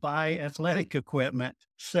who buy athletic equipment.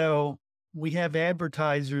 So we have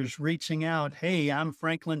advertisers reaching out. Hey, I'm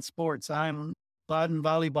Franklin Sports. I'm Baden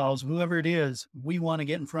Volleyballs, whoever it is. We want to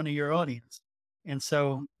get in front of your audience. And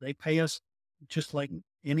so they pay us just like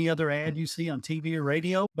any other ad you see on TV or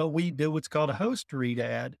radio, but we do what's called a host read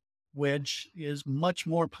ad, which is much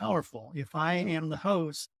more powerful. If I am the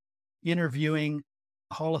host interviewing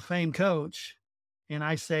a Hall of Fame coach, and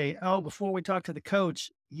I say, oh, before we talk to the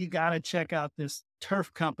coach, you got to check out this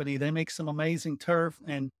turf company. They make some amazing turf,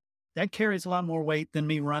 and that carries a lot more weight than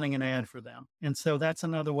me running an ad for them. And so that's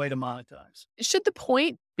another way to monetize. Should the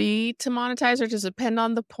point be to monetize or does it depend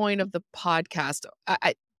on the point of the podcast?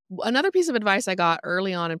 Another piece of advice I got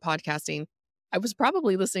early on in podcasting, I was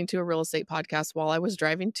probably listening to a real estate podcast while I was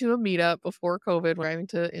driving to a meetup before COVID, driving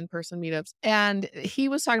to in-person meetups. And he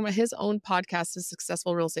was talking about his own podcast, his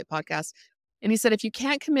successful real estate podcast. And he said, if you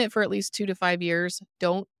can't commit for at least 2 to 5 years,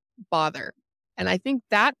 don't bother. And I think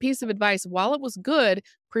that piece of advice, while it was good,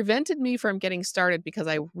 prevented me from getting started because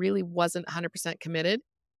I really wasn't 100% committed.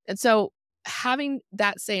 And so having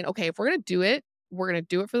that saying, okay, if we're going to do it, we're going to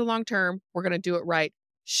do it for the long term. We're going to do it right.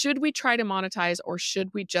 Should we try to monetize or should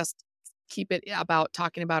we just keep it about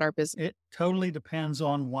talking about our business? It totally depends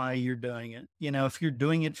on why you're doing it. If you're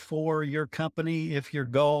doing it for your company, if your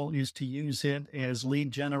goal is to use it as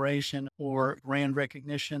lead generation or brand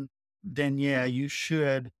recognition, then yeah, you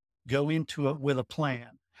should go into it with a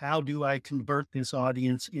plan. How do I convert this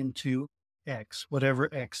audience into X, whatever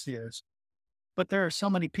X is? But there are so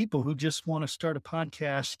many people who just want to start a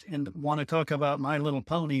podcast and want to talk about My Little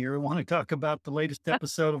Pony or want to talk about the latest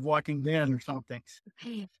episode of Walking Dead or something.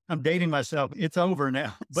 I'm dating myself. It's over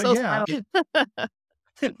now. But So yeah, silent.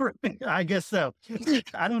 I guess so.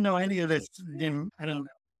 I don't know any of this. I don't know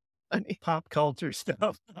Funny. pop culture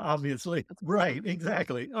stuff, obviously. That's awesome. Right,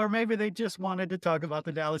 exactly. Or maybe they just wanted to talk about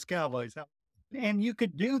the Dallas Cowboys. And you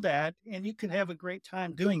could do that and you could have a great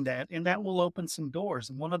time doing that. And that will open some doors.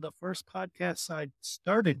 And one of the first podcasts I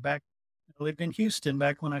started back, I lived in Houston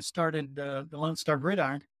back when I started the Lone Star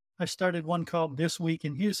Gridiron. I started one called This Week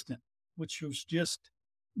in Houston, which was just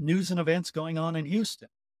news and events going on in Houston.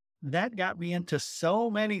 That got me into so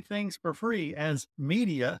many things for free as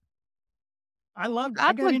media. I That's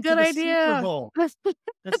got a into good the Super idea. Bowl. The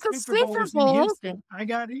It's a Super Bowl Super was in Bowl. Houston. I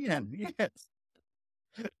got in. Yes.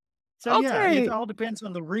 So yeah, it Okay. all depends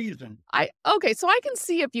on the reason. So I can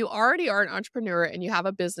see if you already are an entrepreneur and you have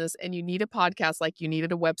a business and you need a podcast like you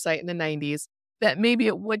needed a website in the 90s, that maybe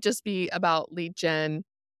it would just be about lead gen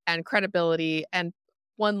and credibility and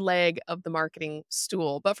one leg of the marketing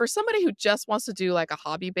stool. But for somebody who just wants to do like a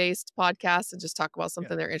hobby-based podcast and just talk about Yeah,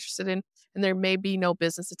 something they're interested in and there may be no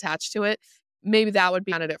business attached to it, maybe that would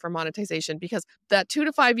be a candidate for monetization because that 2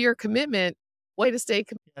 to 5 year commitment, way to stay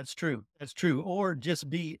that's true. That's true. Or just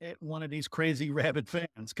be one of these crazy rabid fans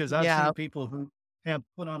because I've yeah. seen people who have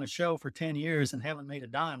put on a show for 10 years and haven't made a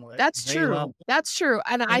dime with it. That's They love true. That's true,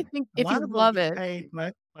 and I and think a if lot you of them love get it paid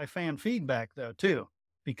by fan feedback though too,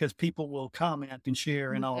 because people will comment and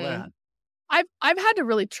share and all mhm. that. I've had to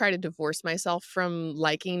really try to divorce myself from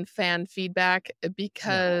liking fan feedback, Yeah.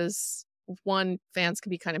 because, 1, fans can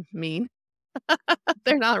be kind of mean.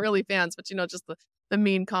 They're not really fans, but, just the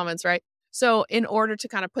mean comments, right? So, in order to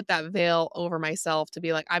kind of put that veil over myself to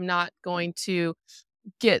be like, I'm not gonna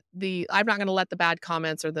let the bad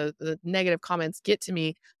comments or the negative comments get to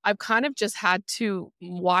me. I've kind of just had to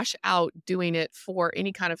wash out doing it for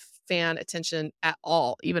any kind of fan attention at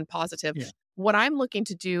all, even positive. Yeah. What I'm looking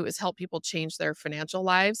to do is help people change their financial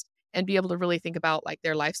lives and be able to really think about like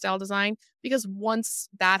their lifestyle design because once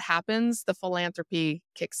that happens, the philanthropy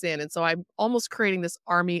kicks in. And so I'm almost creating this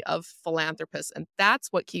army of philanthropists, and that's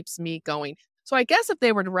what keeps me going. So I guess if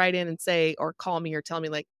they were to write in and say or call me or tell me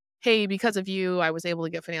like, hey, because of you, I was able to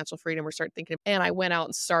get financial freedom or start thinking, and I went out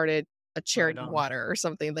and started a Right charity on. water or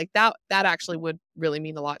something like that. That actually would really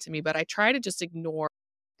mean a lot to me. But I try to just ignore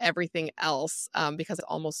everything else because it's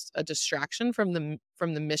almost a distraction from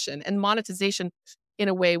the mission. And monetization, in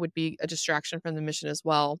a way, would be a distraction from the mission as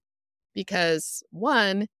well. Because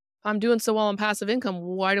one, if I'm doing so well on passive income,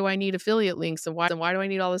 why do I need affiliate links and why do I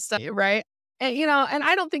need all this stuff, right? And and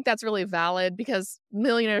I don't think that's really valid because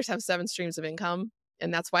millionaires have 7 streams of income,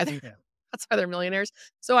 and that's why they're Yeah. that's why they're millionaires.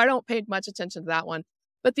 So I don't pay much attention to that one.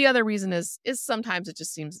 But the other reason is sometimes it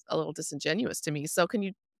just seems a little disingenuous to me. So can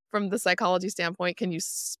you, from the psychology standpoint, can you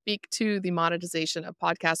speak to the monetization of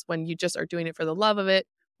podcasts when you just are doing it for the love of it,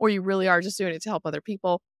 or you really are just doing it to help other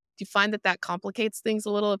people? Do you find that that complicates things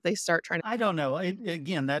a little if they start trying to I don't know.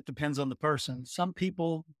 Again, that depends on the person. Some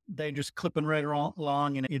people, they just clipping right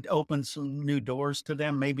along and it opens some new doors to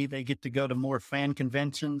them. Maybe they get to go to more fan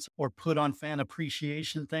conventions or put on fan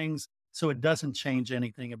appreciation things. So it doesn't change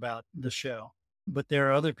anything about the show. But there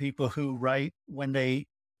are other people who write when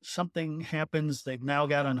something happens, they've now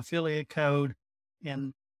got an affiliate code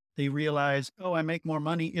and they realize, oh, I make more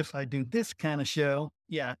money if I do this kind of show.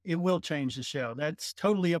 Yeah, it will change the show. That's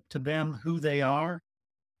totally up to them, who they are.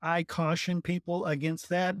 I caution people against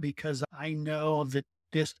that because I know that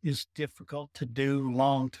this is difficult to do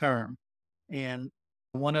long term. And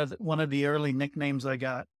one of the early nicknames I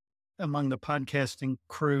got among the podcasting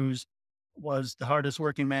crews was the hardest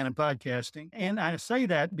working man in podcasting. And I say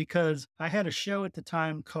that because I had a show at the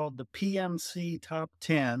time called the PMC Top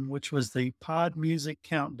 10, which was the Pod Music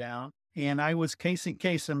Countdown. And I was Casey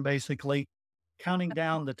Kasem basically counting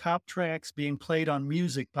down the top tracks being played on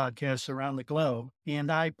music podcasts around the globe. And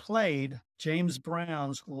I played James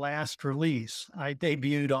Brown's last release. I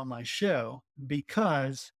debuted on my show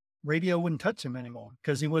because radio wouldn't touch him anymore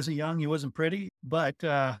because he wasn't young, he wasn't pretty. But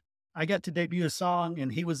I got to debut a song,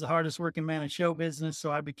 and he was the hardest working man in show business. So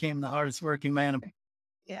I became the hardest working man.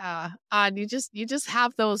 yeah, and you just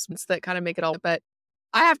have those that kind of make it all but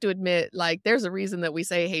I have to admit, like, there's a reason that we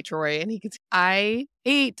say, "Hey, Troy," and he gets I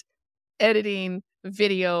hate editing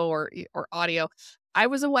video or audio. I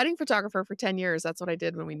was a wedding photographer for 10 years. That's what I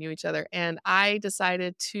did when we knew each other. And I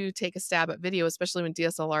decided to take a stab at video, especially when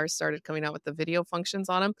DSLRs started coming out with the video functions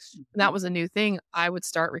on them. And that was a new thing. I would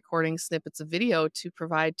start recording snippets of video to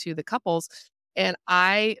provide to the couples. And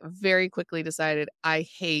I very quickly decided I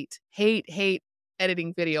hate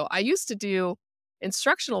editing video. I used to do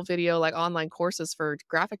instructional video, like online courses for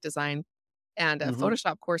graphic design and Mhm.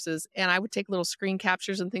 Photoshop courses, and I would take little screen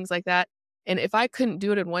captures and things like that. And if I couldn't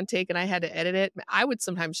do it in one take and I had to edit it, I would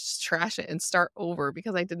sometimes just trash it and start over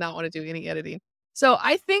because I did not want to do any editing. So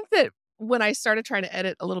I think that when I started trying to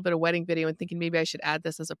edit a little bit of wedding video and thinking maybe I should add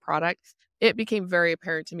this as a product, it became very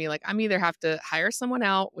apparent to me, like, I'm either have to hire someone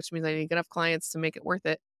out, which means I need to get enough clients to make it worth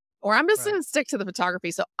it, or I'm just Right. gonna stick to the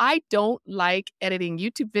photography. So I don't like editing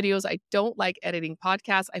YouTube videos. I don't like editing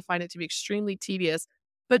podcasts. I find it to be extremely tedious.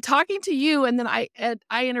 But talking to you, and then I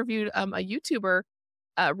interviewed a YouTuber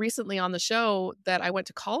recently on the show that I went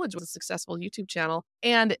to college with, a successful YouTube channel.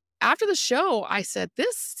 And after the show, I said,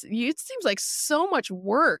 it seems like so much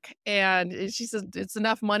work. And she said, it's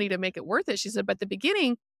enough money to make it worth it. She said, but at the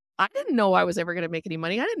beginning, I didn't know I was ever going to make any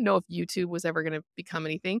money. I didn't know if YouTube was ever going to become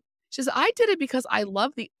anything. She says, I did it because I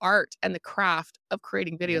love the art and the craft of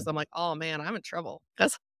creating Yeah. videos. I'm like, oh man, I'm in trouble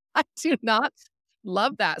because I do not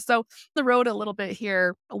love that. So the road a little bit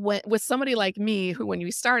here with somebody like me, who when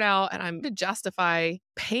you start out and I'm to justify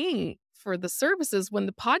paying for the services when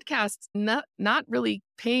the podcast's not really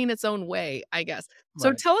paying its own way, I guess. So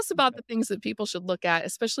Right. tell us about Okay. the things that people should look at,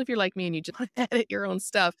 especially if you're like me and you just want to edit your own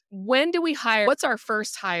stuff. When do we hire? What's our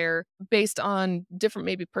first hire based on different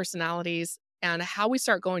maybe personalities and how we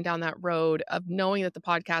start going down that road of knowing that the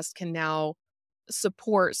podcast can now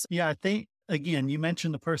support. Yeah, I think again, you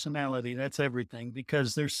mentioned the personality. That's everything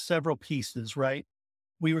because there's several pieces, right?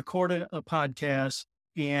 We recorded a podcast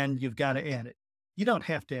and you've got to edit. You don't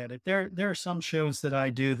have to edit. There are some shows that I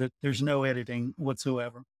do that there's no editing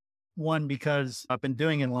whatsoever. One, because I've been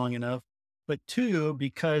doing it long enough, but two,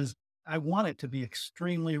 because I want it to be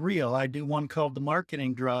extremely real. I do one called the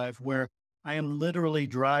marketing drive where I am literally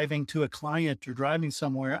driving to a client or driving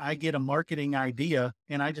somewhere. I get a marketing idea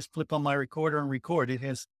and I just flip on my recorder and record. It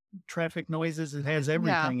has traffic noises, it has Yeah,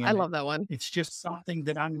 everything I in it. love that one. It's just something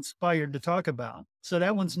that I'm inspired to talk about. So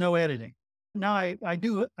that one's no editing. Now I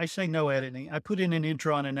do, I say no editing. I put in an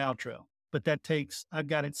intro and an outro, but that takes, I've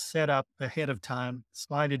got it set up ahead of time,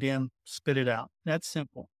 slide it in, spit it out. That's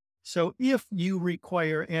simple. So if you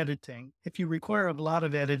require editing, if you require a lot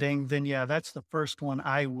of editing, then yeah, that's the first one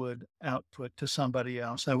I would output to somebody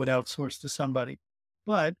else. I would outsource to somebody.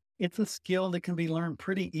 But it's a skill that can be learned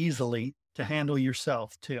pretty easily to handle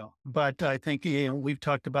yourself too. But I think we've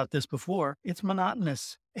talked about this before. It's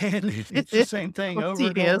monotonous and it's the same thing over and over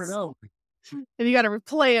and Tedious. over. And you gotta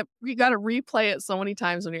replay it you gotta replay it so many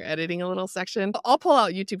times when you're editing a little section. I'll pull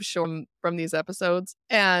out YouTube short from these episodes,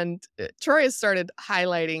 and, Troy has started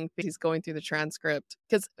highlighting he's going through the transcript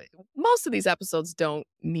because most of these episodes don't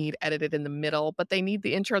need edited in the middle, but they need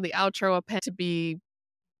the intro, the outro, append to be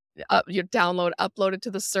uploaded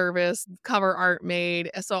to the service, cover art made.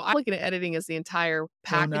 So I'm looking at editing as the entire So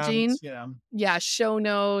packaging. notes, yeah. Yeah, show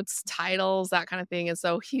notes, titles, that kind of thing. And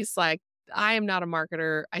so he's like, I am not a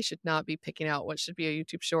marketer. I should not be picking out what should be a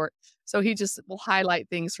YouTube short. So he just will highlight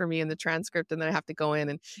things for me in the transcript and then I have to go in.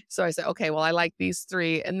 And so I say, okay, well, I like these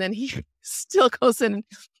three. And then he still goes in and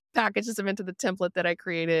packages them into the template that I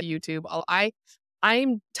created YouTube.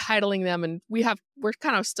 I'm titling them and we're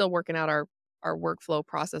kind of still working out our workflow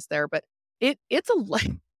process there, but it's a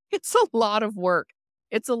it's a lot of work.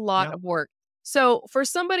 It's a lot Yeah. of work. So for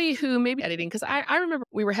somebody who may be editing, because I remember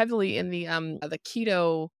we were heavily in the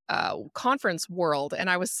keto conference world,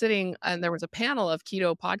 and I was sitting and there was a panel of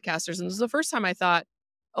keto podcasters, and this was the first time I thought,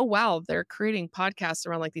 oh wow, they're creating podcasts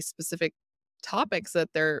around like these specific topics that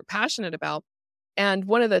they're passionate about. And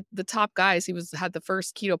one of the top guys, he had the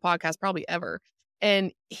first keto podcast probably ever.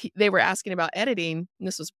 And they were asking about editing. And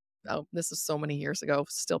this is so many years ago,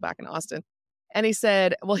 still back in Austin. And he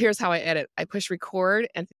said, well, here's how I edit. I push record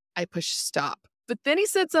and I push stop. But then he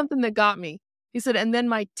said something that got me. He said, and then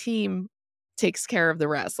my team takes care of the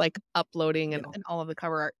rest, like uploading Yeah. and all of the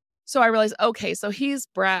cover art. So I realized, okay, so he's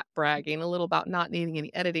bragging a little about not needing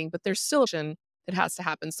any editing, but there's still action that has to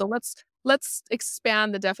happen. So let's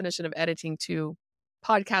expand the definition of editing to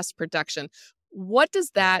podcast production. What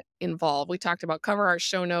does Yeah. that involve? We talked about cover art,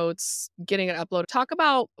 show notes, getting it uploaded. Talk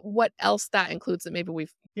about what else that includes that maybe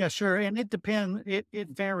we've. Yeah, sure. And it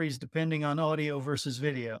varies depending on audio versus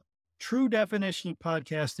video. True definition of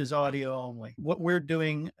podcast is audio only. What we're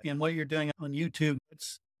doing and what you're doing on YouTube,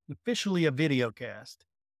 it's officially a video cast,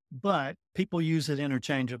 but people use it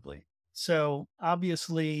interchangeably. So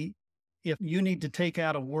obviously, if you need to take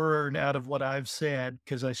out a word out of what I've said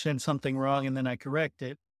because I said something wrong and then I correct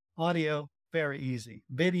it, audio, very easy.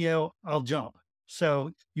 Video, I'll jump.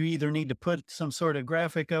 So you either need to put some sort of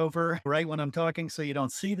graphic over right when I'm talking so you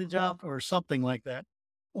don't see the jump or something like that,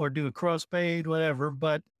 or do a crossfade, whatever.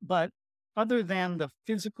 But other than the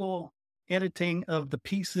physical editing of the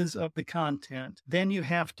pieces of the content, then you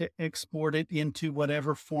have to export it into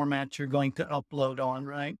whatever format you're going to upload on,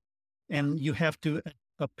 right? And you have to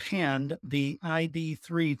append the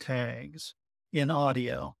ID3 tags in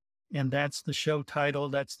audio. And that's the show title,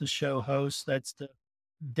 that's the show host, that's the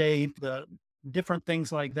date, the different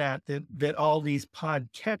things like that that all these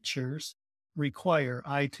podcatchers require.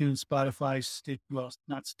 iTunes, Spotify, well,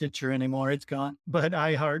 not Stitcher anymore, it's gone, but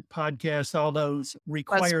iHeart Podcasts, all those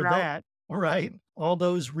require Buzzsprout. that, right? All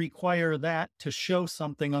those require that to show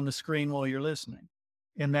something on the screen while you're listening.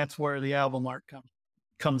 And that's where the album art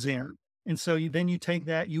comes in. And so then you take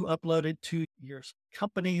that, you upload it to your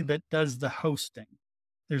company that does the hosting.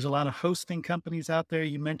 There's a lot of hosting companies out there.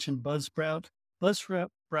 You mentioned Buzzsprout. Buzzsprout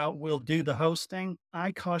will do the hosting.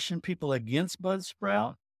 I caution people against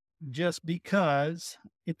Buzzsprout just because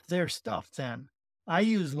it's their stuff then. I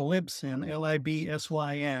use Libsyn,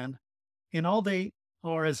 Libsyn, and all they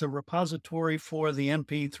are is a repository for the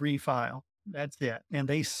MP3 file. That's it. And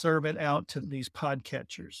they serve it out to these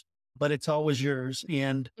podcatchers, but it's always yours.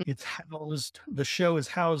 And it's housed, the show is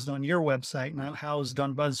housed on your website, not housed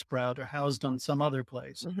on Buzzsprout or housed on some other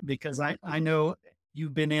place. Mhm. Because I know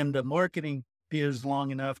you've been in the marketing biz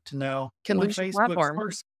long enough to know Can when lose your Facebook's platform.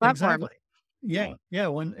 first, Platform. exactly. Yeah. Yeah.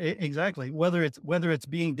 Exactly. Whether it's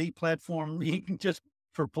being deplatformed, you can just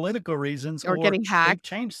for political reasons Or or getting they've hacked.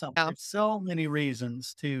 changed something. Yeah. There's so many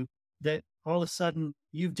reasons to that all of a sudden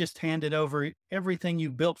you've just handed over everything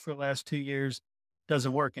you've built for the last 2 years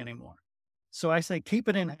doesn't work anymore. So I say keep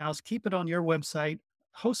it in house, keep it on your website,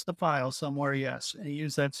 host the file somewhere, yes, and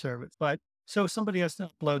use that service. But so somebody has to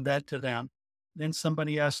upload that to them. Then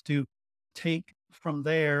somebody has to take from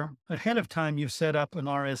there ahead of time. You've set up an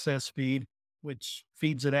RSS feed, which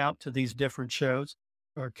feeds it out to these different shows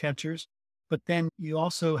or catchers. But then you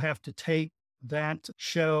also have to take that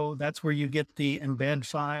show, that's where you get the embed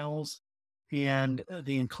files and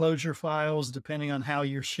the enclosure files, depending on how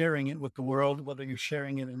you're sharing it with the world, whether you're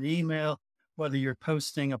sharing it in an email, whether you're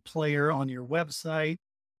posting a player on your website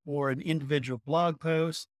or an individual blog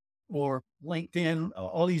post or LinkedIn,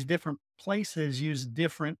 all these different places use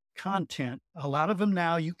different content. A lot of them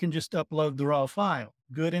now you can just upload the raw file,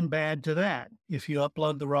 good and bad to that. If you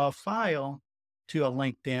upload the raw file to a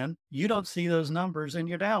LinkedIn, you don't see those numbers in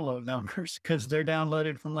your download numbers because they're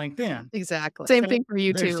downloaded from LinkedIn. Exactly. Same So thing for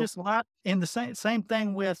there's YouTube. just a lot, and the same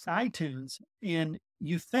thing with iTunes. And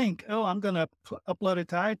you think, oh, I'm going to upload it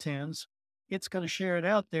to iTunes. It's going to share it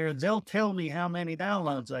out there. They'll tell me how many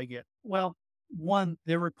downloads I get. Well, one,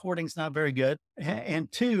 their reporting's not very good.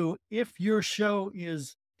 And two, if your show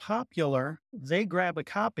is popular, they grab a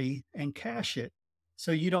copy and cache it.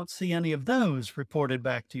 So you don't see any of those reported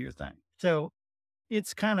back to your thing. So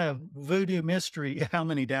it's kind of voodoo mystery how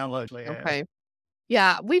many downloads they have. Okay.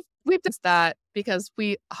 Yeah, we've done that because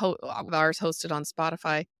we ours hosted on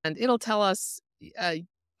Spotify, and it'll tell us uh,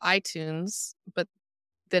 iTunes, but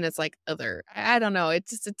then it's like other. I don't know. It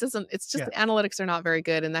doesn't. It's just Yeah. the analytics are not very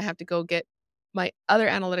good, and I have to go get my other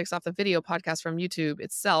analytics off the video podcast from YouTube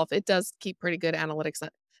itself. It does keep pretty good analytics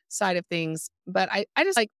side of things, but I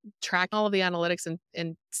just like tracking all of the analytics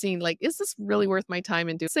and seeing like, is this really worth my time?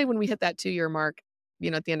 And do say when we hit that 2 year mark,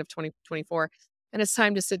 at the end of 2024. And it's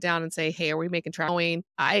time to sit down and say, "Hey, are we making track going?"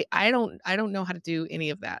 I don't know how to do any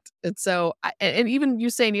of that. And so and even you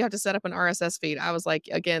saying you have to set up an RSS feed, I was like,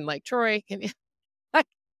 again, like, "Troy, can you like,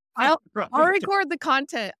 I'll Right. record the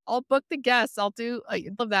content. I'll book the guests. I'll do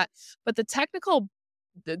love that." But the technical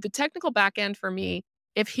back end for me,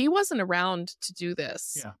 if he wasn't around to do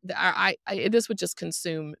this, Yeah. this would just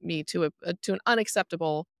consume me to an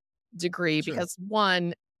unacceptable degree Sure. because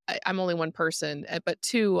one, I'm only one person, but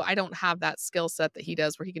two, I don't have that skill set that he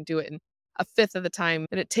does where he can do it in a fifth of the time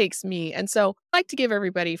that it takes me. And so I like to give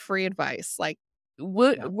everybody free advice. Like,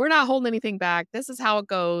 Yeah. we're not holding anything back. This is how it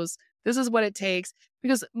goes. This is what it takes.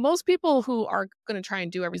 Because most people who are going to try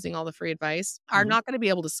and do everything, all the free advice, are Mhm. not going to be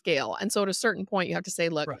able to scale. And so at a certain point, you have to say,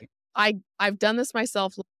 look, Right. I've done this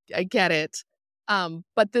myself. I get it.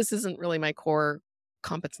 But this isn't really my core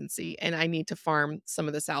competency and I need to farm some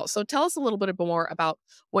of this out. So tell us a little bit more about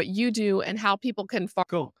what you do and how people can farm.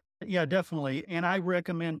 Cool. Yeah, definitely. And I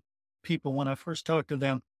recommend people when I first talk to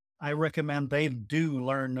them, I recommend they do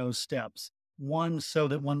learn those steps. One, so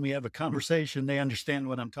that when we have a conversation, they understand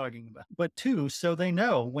what I'm talking about. But two, so they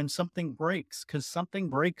know when something breaks, because something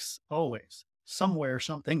breaks always. Somewhere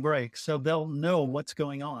something breaks. So they'll know what's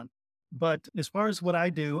going on. But as far as what I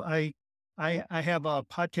do, I have a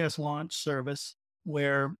podcast launch service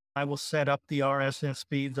where I will set up the RSS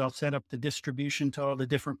feeds. I'll set up the distribution to all the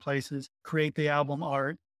different places, create the album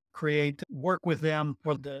art, work with them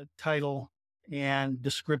for the title and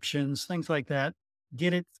descriptions, things like that.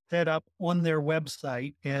 Get it set up on their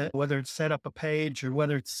website, whether it's set up a page or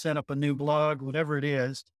whether it's set up a new blog, whatever it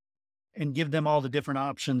is, and give them all the different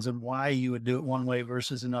options and why you would do it one way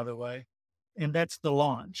versus another way. And that's the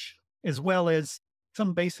launch, as well as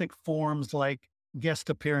some basic forms like guest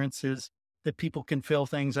appearances that people can fill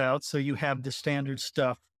things out. So you have the standard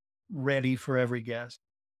stuff ready for every guest.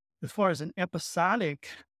 As far as an episodic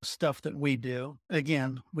stuff that we do,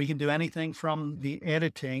 again, we can do anything from the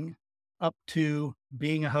editing up to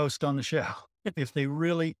being a host on the show. If they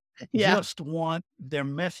really Yeah. just want their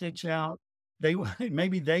message out,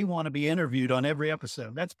 maybe they want to be interviewed on every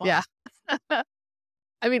episode. That's Yeah. fine.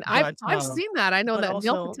 I mean, But I've seen that. I know but that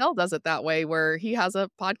Neil also, Patel does it that way where he has a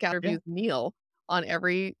podcast yeah, interviews Neil on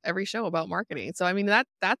every show about marketing. So I mean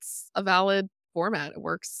that's a valid format. It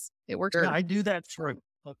works. yeah, Sure. I do that for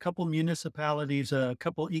a couple municipalities, a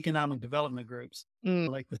couple economic development groups, Mm,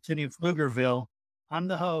 like the city of Pflugerville. I'm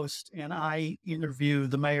the host, and I interview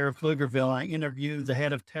the mayor of Pflugerville. I interview the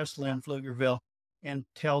head of Tesla in Pflugerville and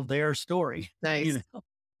tell their story. nice. You know,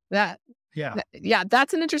 That yeah, yeah,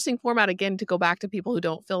 that's an interesting format again to go back to people who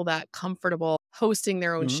don't feel that comfortable hosting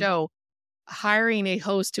their own mhm, show. Hiring a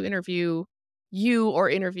host to interview you or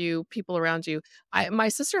interview people around you. My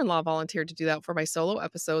sister-in-law volunteered to do that for my solo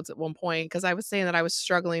episodes at one point because I was saying that I was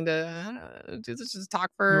struggling to do this, just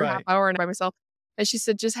talk for half right, hour and by myself. And she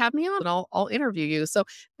said, just have me on and I'll interview you. So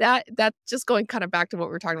that's just going kind of back to what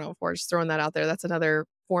we were talking about before, just throwing that out there. That's another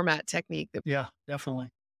format technique that yeah, definitely.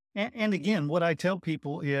 And again, what I tell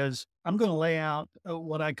people is, I'm going to lay out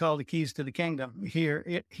what I call the keys to the kingdom.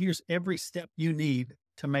 Here's every step you need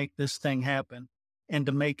to make this thing happen and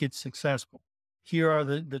to make it successful. Here are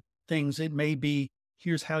the things it may be.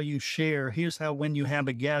 Here's how you share. Here's how, when you have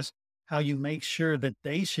a guest, how you make sure that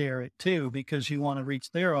they share it too, because you want to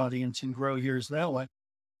reach their audience and grow yours that way.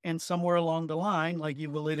 And somewhere along the line, like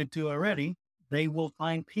you've alluded to already, they will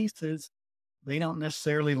find pieces they don't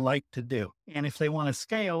necessarily like to do. And if they want to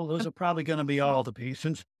scale, those are probably going to be all the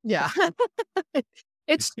pieces. yeah.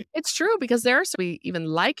 It's true because there are some we even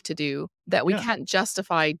like to do that we Yeah. can't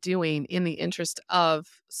justify doing in the interest of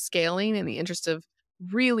scaling, in the interest of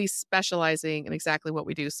really specializing in exactly what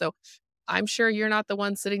we do. So I'm sure you're not the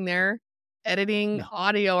one sitting there editing No,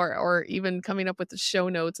 audio or even coming up with the show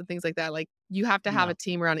notes and things like that. Like you have to have a no.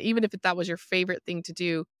 team around it. Even if that was your favorite thing to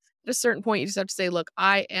do, at a certain point, you just have to say, look,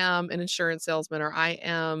 I am an insurance salesman or I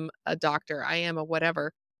am a doctor, I am a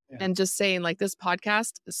whatever. Yeah. And just saying like this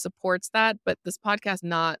podcast supports that, but this podcast,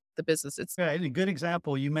 not the business. It's Right. A good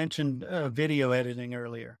example, you mentioned video editing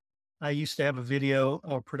earlier. I used to have a video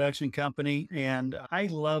or production company, and I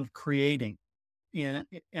love creating and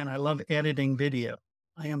I love editing video.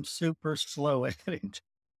 I am super slow at it.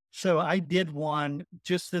 So I did one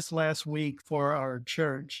just this last week for our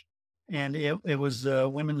church. And it was a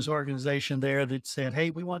women's organization there that said, "Hey,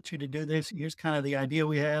 we want you to do this. Here's kind of the idea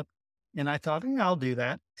we have." And I thought, "Yeah, I'll do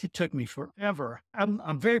that." It took me forever.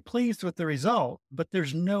 I'm very pleased with the result, but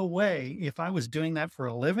there's no way if I was doing that for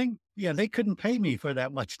a living, yeah, they couldn't pay me for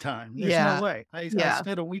that much time. There's no yeah, way. I yeah.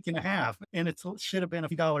 spent a week and a half, and it should have been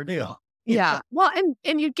 $50 deal. You know? Yeah. Well,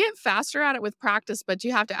 and you get faster at it with practice, but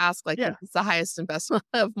you have to ask, like, Yeah. is this the highest investment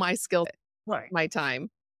of my skill, Right. my time?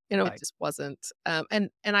 It Right. just wasn't. And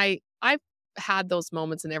I've had those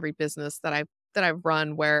moments in every business that I've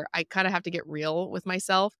run where I kind of have to get real with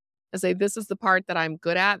myself and say, this is the part that I'm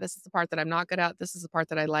good at. This is the part that I'm not good at. This is the part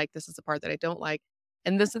that I like. This is the part that I don't like.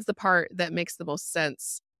 And this is the part that makes the most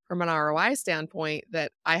sense from an ROI standpoint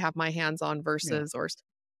that I have my hands on Yeah. versus, or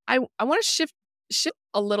I want to shift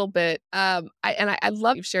a little bit. I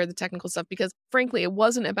love you share the technical stuff because frankly, it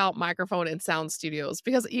wasn't about microphone and sound studios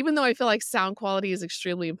because even though I feel like sound quality is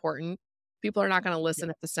extremely important, people are not going to listen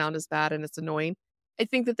Yeah. if the sound is bad and it's annoying. I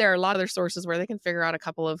think that there are a lot of other sources where they can figure out a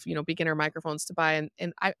couple of, beginner microphones to buy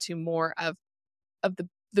and I to more of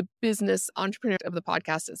the business entrepreneur of the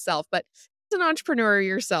podcast itself. But as an entrepreneur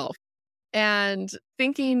yourself and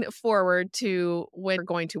thinking forward to when you're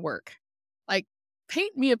going to work, like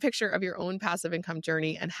paint me a picture of your own passive income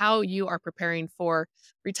journey and how you are preparing for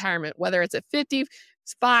retirement, whether it's at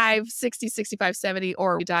 55, 60, 65, 70,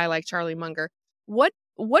 or you die like Charlie Munger.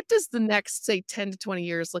 What does the next, say, 10 to 20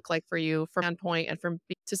 years look like for you from standpoint and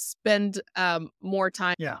to spend more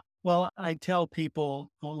time? Yeah. Well, I tell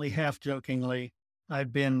people only half jokingly,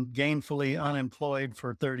 I've been gainfully unemployed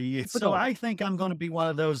for 30 years. What's the So goal? I think I'm going to be one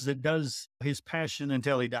of those that does his passion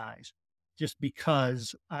until he dies. Just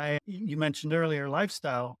because you mentioned earlier,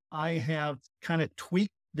 lifestyle, I have kind of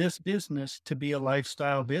tweaked this business to be a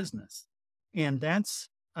lifestyle business. And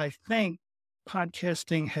I think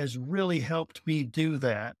podcasting has really helped me do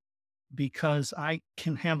that because I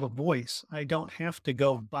can have a voice. I don't have to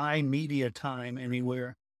go buy media time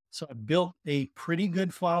anywhere. So I built a pretty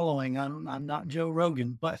good following. I'm not Joe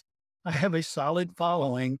Rogan, but I have a solid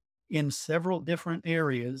following in several different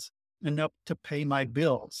areas enough to pay my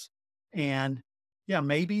bills. And Yeah,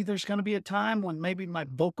 maybe there's gonna be a time when maybe my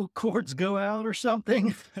vocal cords go out or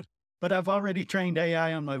something, but I've already trained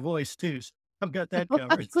AI on my voice too, so I've got that Well,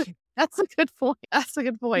 covered. that's a good point. That's a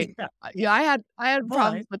good point. Yeah, Yeah, I had but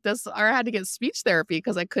problems with this, or I had to get speech therapy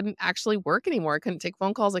because I couldn't actually work anymore. I couldn't take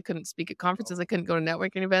phone calls. I couldn't speak at conferences. I couldn't go to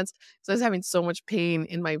networking events. So I was having so much pain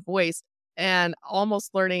in my voice and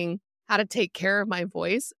almost learning how to take care of my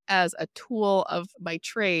voice as a tool of my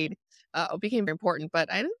trade became very important.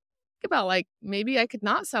 But I didn't think about like maybe I could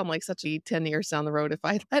not sound like such a 10 years down the road if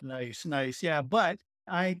I let. nice, nice. Yeah, but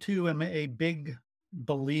I too am a big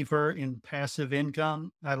believer in passive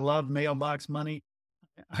income. I love mailbox money.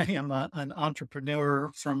 I am an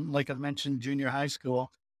entrepreneur from, like I mentioned, junior high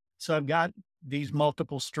school. So I've got these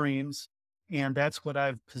multiple streams, and that's what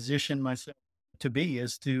I've positioned myself to be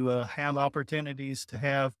is to have opportunities to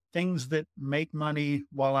have things that make money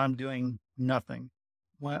while I'm doing nothing.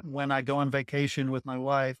 When I go on vacation with my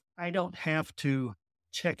wife, I don't have to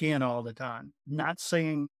check in all the time. Not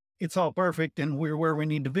saying it's all perfect and we're where we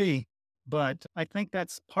need to be, but I think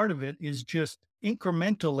that's part of it is just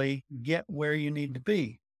incrementally get where you need to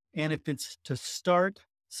be. And if it's to start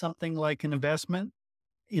something like an investment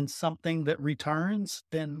in something that returns,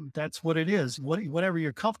 then that's what it is. Whatever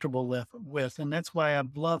you're comfortable with. And that's why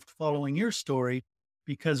I've loved following your story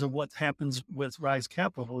because of what happens with Rise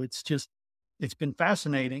Capital. It's been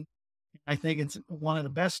fascinating. I think it's one of the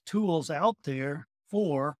best tools out there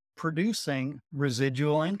for producing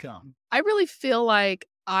residual income. I really feel like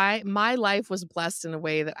my life was blessed in a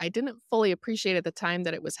way that I didn't fully appreciate at the time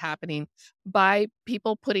that it was happening by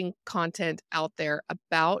people putting content out there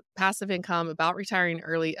about passive income, about retiring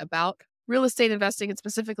early, about real estate investing, and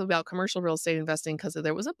specifically about commercial real estate investing because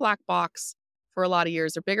there was a black box for a lot of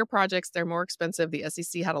years. They're bigger projects, they're more expensive. The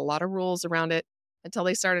SEC had a lot of rules around it until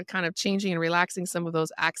they started kind of changing and relaxing some of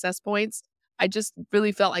those access points. I just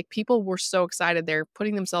really felt like people were so excited. They're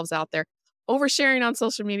putting themselves out there oversharing on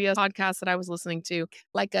social media podcasts that I was listening to,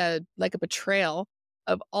 like a betrayal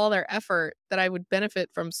of all their effort that I would benefit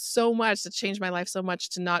from so much to change my life so much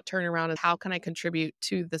to not turn around and how can I contribute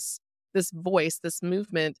to this voice, this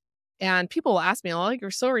movement? And people will ask me, "Oh, like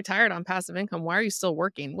you're so retired on passive income. Why are you still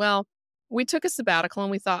working?" Well, we took a sabbatical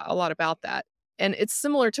and we thought a lot about that. And it's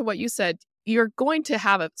similar to what you said. You're going to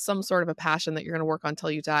have some sort of a passion that you're going to work on until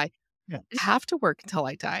you die. Yeah, I have to work until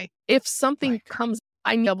I die. If something right. comes,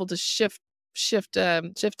 I'm able to shift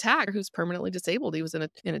tack who's permanently disabled. He was in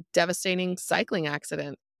a devastating cycling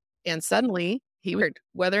accident. And suddenly he was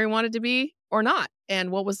whether he wanted to be or not.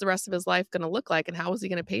 And what was the rest of his life going to look like and how was he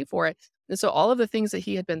going to pay for it? And so all of the things that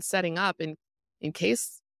he had been setting up in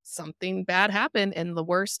case something bad happened and the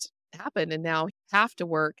worst happened and now he have to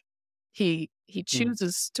work, he Mm,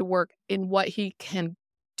 chooses to work in what he can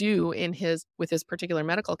do in his with his particular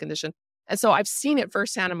medical condition. And so I've seen it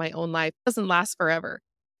firsthand in my own life. It doesn't last forever.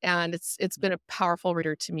 And it's been a powerful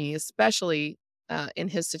reader to me, especially, in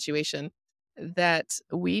his situation, that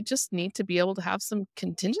we just need to be able to have some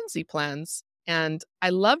contingency plans. And I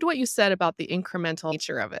loved what you said about the incremental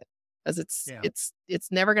nature of it, as it's yeah. it's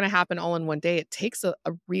it's never gonna happen all in one day. It takes a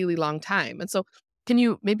really long time. And so can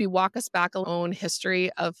you maybe walk us back a own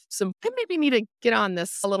history of some I maybe need to get on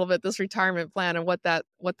this a little bit, this retirement plan and what that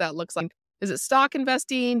looks like. Is it stock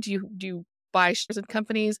investing? Do you buy shares in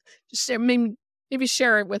companies? Just share maybe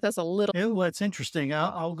share it with us a little. Yeah, well, it's interesting.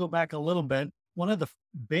 I'll go back a little bit. One of the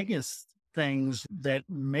biggest things that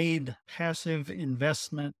made passive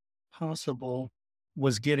investment possible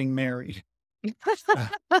was getting married. Uh,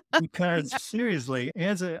 because seriously,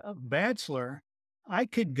 as a bachelor, I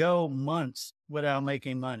could go months without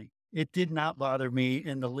making money. It did not bother me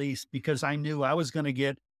in the least because I knew I was going to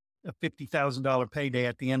get a $50,000 payday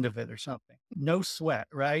at the end of it or something. No sweat,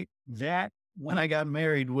 right? That when I got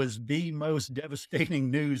married was the most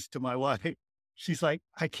devastating news to my wife. She's like,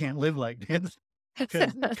 I can't live like this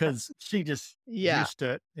because she just Yeah. used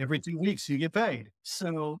to every 2 weeks you get paid.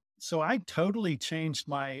 So I totally changed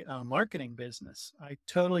my marketing business. I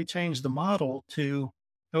totally changed the model to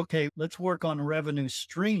okay, let's work on revenue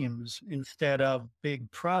streams instead of big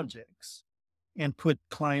projects and put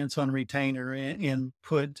clients on retainer and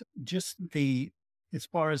put just the as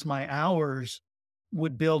far as my hours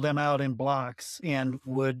would build them out in blocks and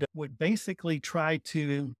would basically try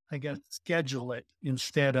to I guess schedule it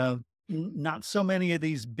instead of not so many of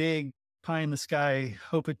these big pie in the sky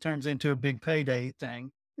hope it turns into a big payday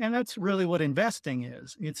thing. And that's really what investing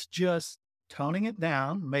is. It's just toning it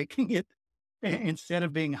down, making it instead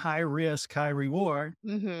of being high risk, high reward,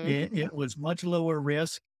 Mhm. it was much lower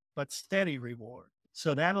risk, but steady reward.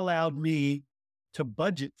 So that allowed me to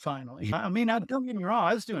budget finally. I mean, don't get me wrong,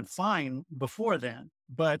 I was doing fine before then,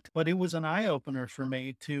 but it was an eye opener for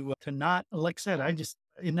me to not, like I said,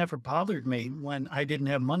 it never bothered me when I didn't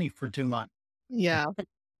have money for 2 months. Yeah.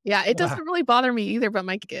 Yeah, it Wow. doesn't really bother me either, but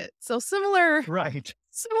my kid. So Right.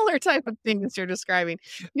 similar type of thing that you're describing.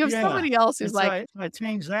 You have Yeah. somebody else who's And so like, I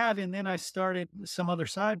changed that, and then I started some other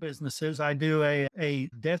side businesses. I do a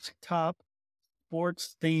desktop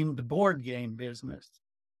sports themed board game business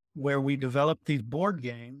where we develop these board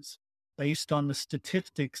games based on the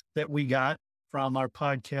statistics that we got from our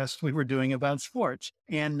podcast we were doing about sports.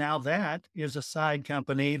 And now that is a side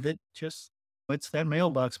company that just, it's that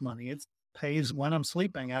mailbox money. It pays when I'm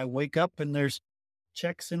sleeping. I wake up and there's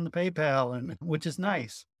checks in the PayPal, and which is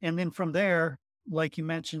nice. And then from there, like you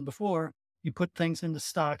mentioned before, you put things into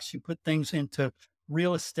stocks, you put things into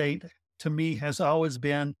real estate. To me, has always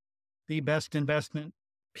been the best investment,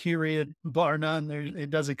 period, bar none. It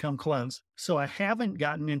doesn't come close. So I haven't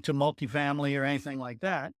gotten into multifamily or anything like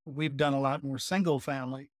that. We've done a lot more single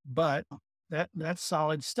family, but that's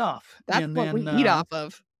solid stuff. that's And what we then, eat off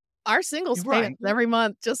of. Our singles you're pay us right. every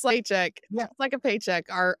month, Yeah. just like a paycheck.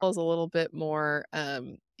 Our is a little bit more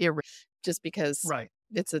just because Right.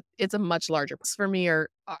 it's a much larger for me. Or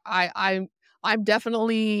I'm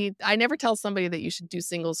definitely I never tell somebody that you should do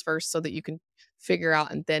singles first so that you can figure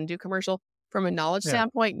out and then do commercial. From a knowledge Yeah.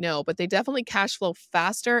 standpoint, no, but they definitely cash flow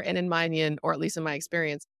faster and in my opinion, or at least in my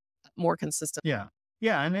experience, more consistent. Yeah.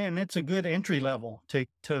 Yeah, and it's a good entry level to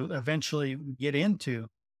eventually get into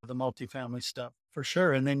the multifamily stuff for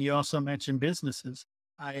sure. And then you also mentioned businesses.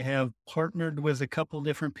 I have partnered with a couple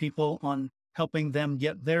different people on helping them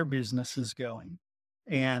get their businesses going.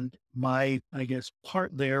 And my, I guess,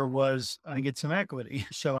 part there was I get some equity.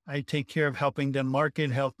 So I take care of helping them market,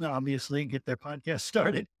 help obviously get their podcast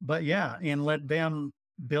started. But yeah, and let them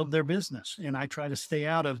build their business. And I try to stay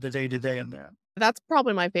out of the day to day of that. That's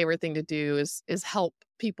probably my favorite thing to do is help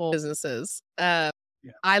people businesses. Yeah.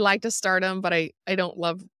 I like to start them, but I don't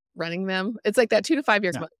love running them. It's like that 2 to 5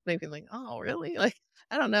 years Yeah. month maybe like, "Oh, really?" Like,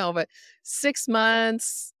 I don't know, but 6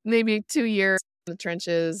 months, maybe 2 years in the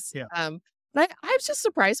trenches. Yeah. But I was just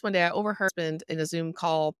surprised one day I overheard my husband in a Zoom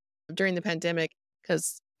call during the pandemic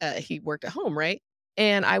 'cause, he worked at home, right?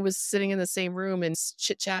 And I was sitting in the same room and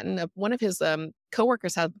chit-chatting. One of his,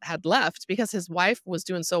 coworkers had left because his wife was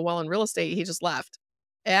doing so well in real estate, he just left.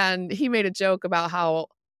 And he made a joke about how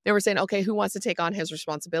they were saying, "Okay, who wants to take on his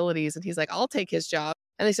responsibilities?" And he's like, "I'll take his job."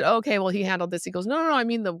 And they said, "Oh, okay, well, he handled this." He goes, "No, no, no, I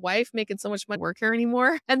mean the wife making so much money work here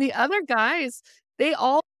anymore." And the other guys, they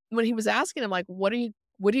all when he was asking them, like, what are you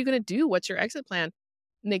gonna do? What's your exit plan?"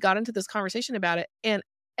 And they got into this conversation about it. And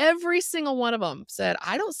every single one of them said,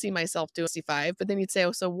 "I don't see myself doing 65." But then you'd say,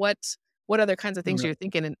 "Oh, so what other kinds of things are Right. you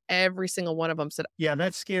thinking?" And every single one of them said, Yeah,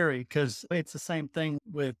 that's scary because it's the same thing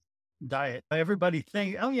with diet. Everybody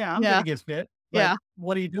think, "Oh, yeah, I'm "Yeah, gonna get fit," but yeah,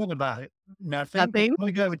 what are you doing about it? Nothing. nothing."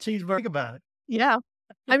 We go have a cheeseburger about it. Yeah.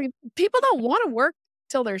 I mean, people don't wanna work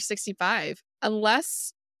till they're 65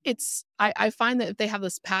 unless I find that if they have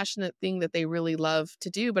this passionate thing that they really love to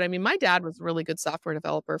do. But I mean, my dad was a really good software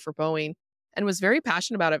developer for Boeing and was very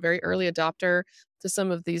passionate about it, very early adopter to some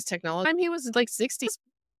of these technologies. Time he was like 60,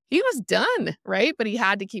 he was done, right? But he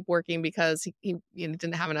had to keep working because he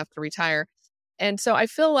didn't have enough to retire. And so I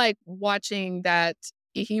feel like watching that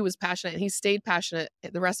he was passionate and he stayed passionate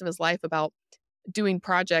the rest of his life about doing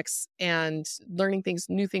projects and learning things,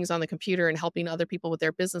 new things on the computer and helping other people with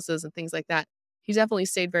their businesses and things like that. He definitely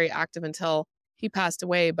stayed very active until he passed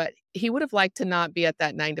away, but he would have liked to not be at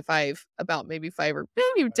that 9 to 5 about maybe 5 or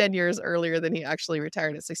maybe 10 years earlier than he actually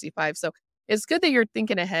retired at 65. So it's good that you're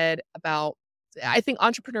thinking ahead about I think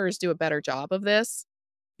entrepreneurs do a better job of this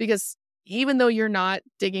because even though you're not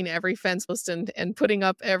digging every fence post and putting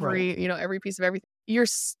up Right. every piece of everything, you're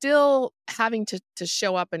still having to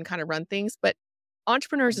show up and kind of run things. But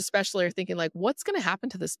entrepreneurs Mm. especially are thinking like, what's going to happen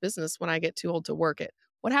to this business when I get too old to work it?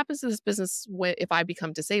 What happens to this business if I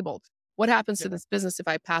become disabled? What happens to Yeah. this business if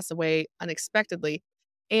I pass away unexpectedly?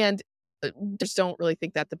 And just don't really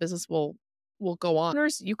think that the business will go on.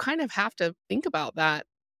 You kind of have to think about that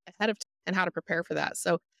ahead of time and how to prepare for that.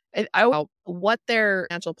 So what their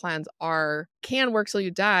financial plans are can work till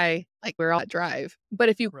you die, like we're all at drive. But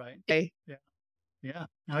if you Right. okay, Yeah. Yeah.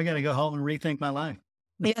 Now I gotta go home and rethink my life.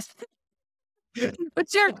 yes, but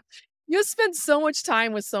you spend so much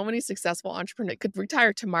time with so many successful entrepreneurs could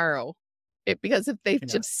retire tomorrow. Because if they've Yeah.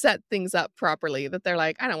 just set things up properly, that they're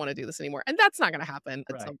like, I don't want to do this anymore. And that's not going to happen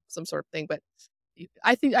at Right. some sort of thing. But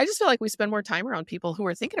I just feel like we spend more time around people who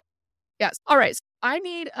are thinking of, yes. All right. So I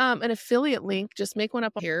need an affiliate link. Just make one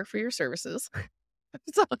up here for your services.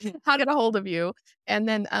 So how to get a hold of you and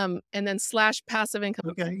then slash passive income.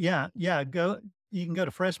 Okay. Yeah. Yeah. You can go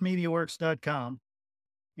to freshmediaworks.com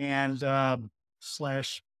and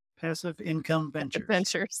 /passive income ventures.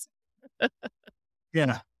 Adventures.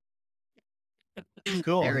 Yeah. There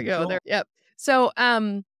Cool. we go. There. Cool. Yep. So,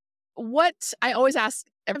 what I always ask,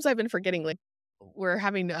 ever since I've been forgetting, like we're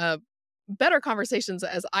having better conversations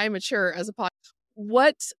as I mature as a pod.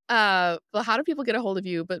 What, well, how do people get a hold of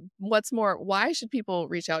you? But what's more, why should people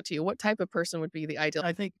reach out to you? What type of person would be the ideal?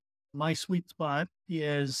 I think my sweet spot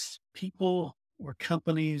is people or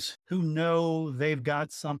companies who know they've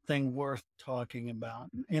got something worth talking about.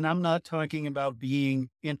 And I'm not talking about being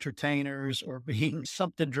entertainers or being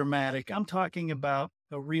something dramatic. I'm talking about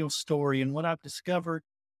a real story. And what I've discovered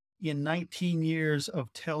in 19 years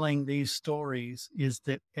of telling these stories is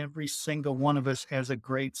that every single one of us has a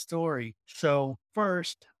great story. So,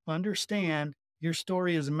 first, understand your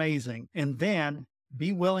story is amazing. And then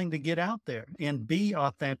be willing to get out there and be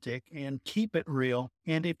authentic and keep it real.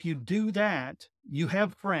 And if you do that, you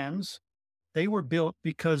have friends. They were built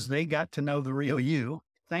because they got to know the real you.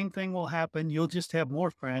 Same thing will happen. You'll just have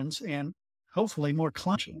more friends and hopefully more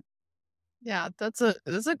clients. Yeah, that's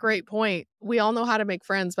a great point. We all know how to make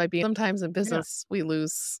friends by being sometimes in Yeah. business we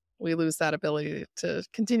lose that ability to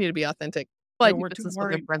continue to be authentic. Yeah. But We're too business with your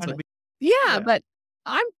worried friends trying to with. be. Yeah, Yeah. but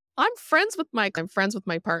I'm I'm friends with my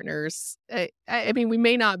partners. I mean, we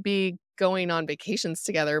may not be going on vacations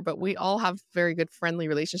together, but we all have very good friendly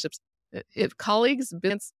relationships. If colleagues,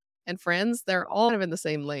 business, and friends, they're all kind of in the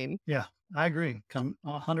same lane. Yeah, I agree. Come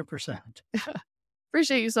 100%.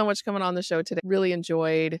 Appreciate you so much coming on the show today. Really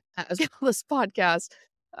enjoyed as well this podcast,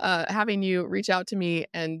 having you reach out to me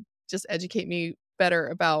and just educate me better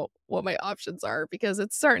about what my options are because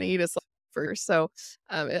it's starting to eat us up first. So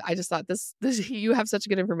I just thought this you have such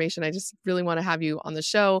good information. I just really want to have you on the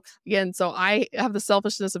show again. So I have the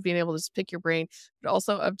selfishness of being able to just pick your brain, but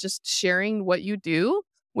also of just sharing what you do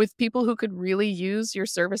with people who could really use your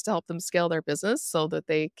service to help them scale their business so that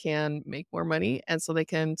they can make more money and so they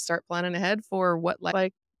can start planning ahead for what life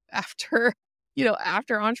like after,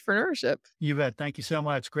 after entrepreneurship. You bet. Thank you so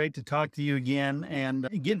much. Great to talk to you again and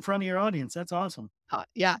get in front of your audience. That's awesome.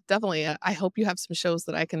 Yeah, definitely. I hope you have some shows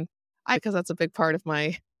that because that's a big part of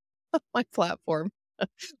my my platform.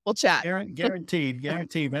 We'll chat. Guaranteed.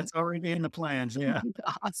 Guaranteed. That's already in the plans. Yeah.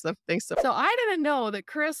 Awesome. Thanks so I didn't know that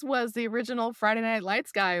Chris was the original Friday Night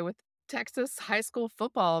Lights guy with Texas high school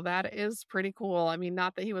football. That is pretty cool. I mean,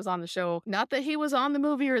 not that he was on the show, not that he was on the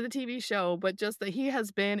movie or the TV show, but just that he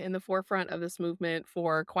has been in the forefront of this movement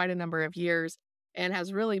for quite a number of years and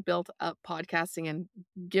has really built up podcasting and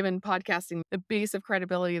given podcasting the base of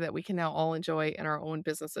credibility that we can now all enjoy in our own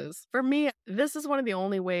businesses. For me, this is one of the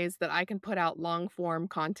only ways that I can put out long form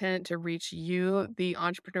content to reach you, the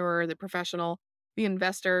entrepreneur, the professional, the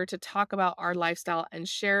investor, to talk about our lifestyle and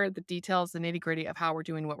share the details, the nitty gritty of how we're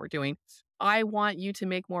doing what we're doing. I want you to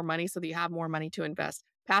make more money so that you have more money to invest.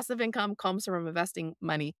 Passive income comes from investing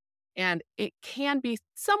money. And it can be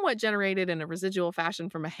somewhat generated in a residual fashion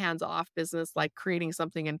from a hands off business like creating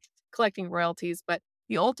something and collecting royalties. But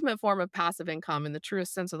the ultimate form of passive income, in the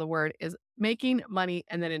truest sense of the word, is making money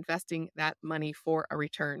and then investing that money for a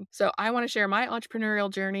return. So I want to share my entrepreneurial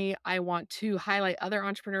journey. I want to highlight other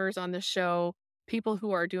entrepreneurs on this show, people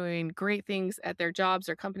who are doing great things at their jobs,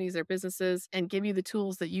 their companies, their businesses, and give you the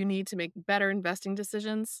tools that you need to make better investing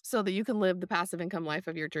decisions so that you can live the passive income life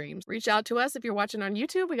of your dreams. Reach out to us if you're watching on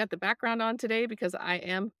YouTube. We got the background on today because I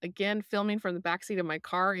am, again, filming from the backseat of my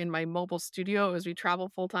car in my mobile studio as we travel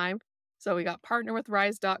full time. So we got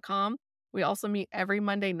partnerwithrise.com. We also meet every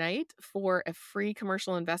Monday night for a free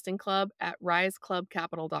commercial investing club at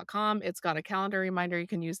riseclubcapital.com. It's got a calendar reminder you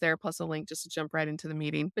can use there, plus a link just to jump right into the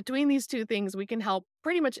meeting. Between these two things, we can help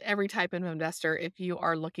pretty much every type of investor if you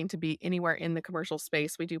are looking to be anywhere in the commercial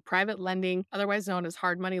space. We do private lending, otherwise known as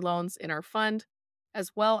hard money loans, in our fund,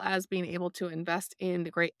 as well as being able to invest in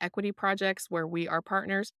the great equity projects where we are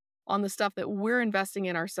partners on the stuff that we're investing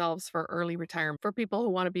in ourselves for early retirement, for people who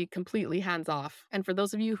want to be completely hands off. And for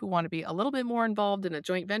those of you who want to be a little bit more involved in a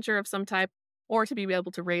joint venture of some type, or to be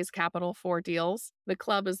able to raise capital for deals, the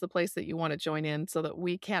club is the place that you want to join in so that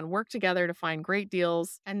we can work together to find great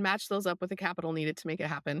deals and match those up with the capital needed to make it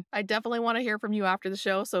happen. I definitely want to hear from you after the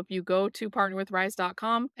show. So if you go to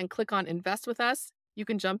partnerwithrise.com and click on invest with us, you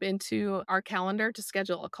can jump into our calendar to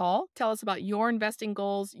schedule a call. Tell us about your investing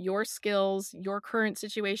goals, your skills, your current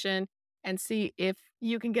situation, and see if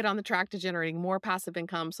you can get on the track to generating more passive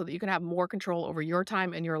income so that you can have more control over your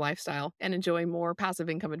time and your lifestyle and enjoy more passive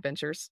income adventures.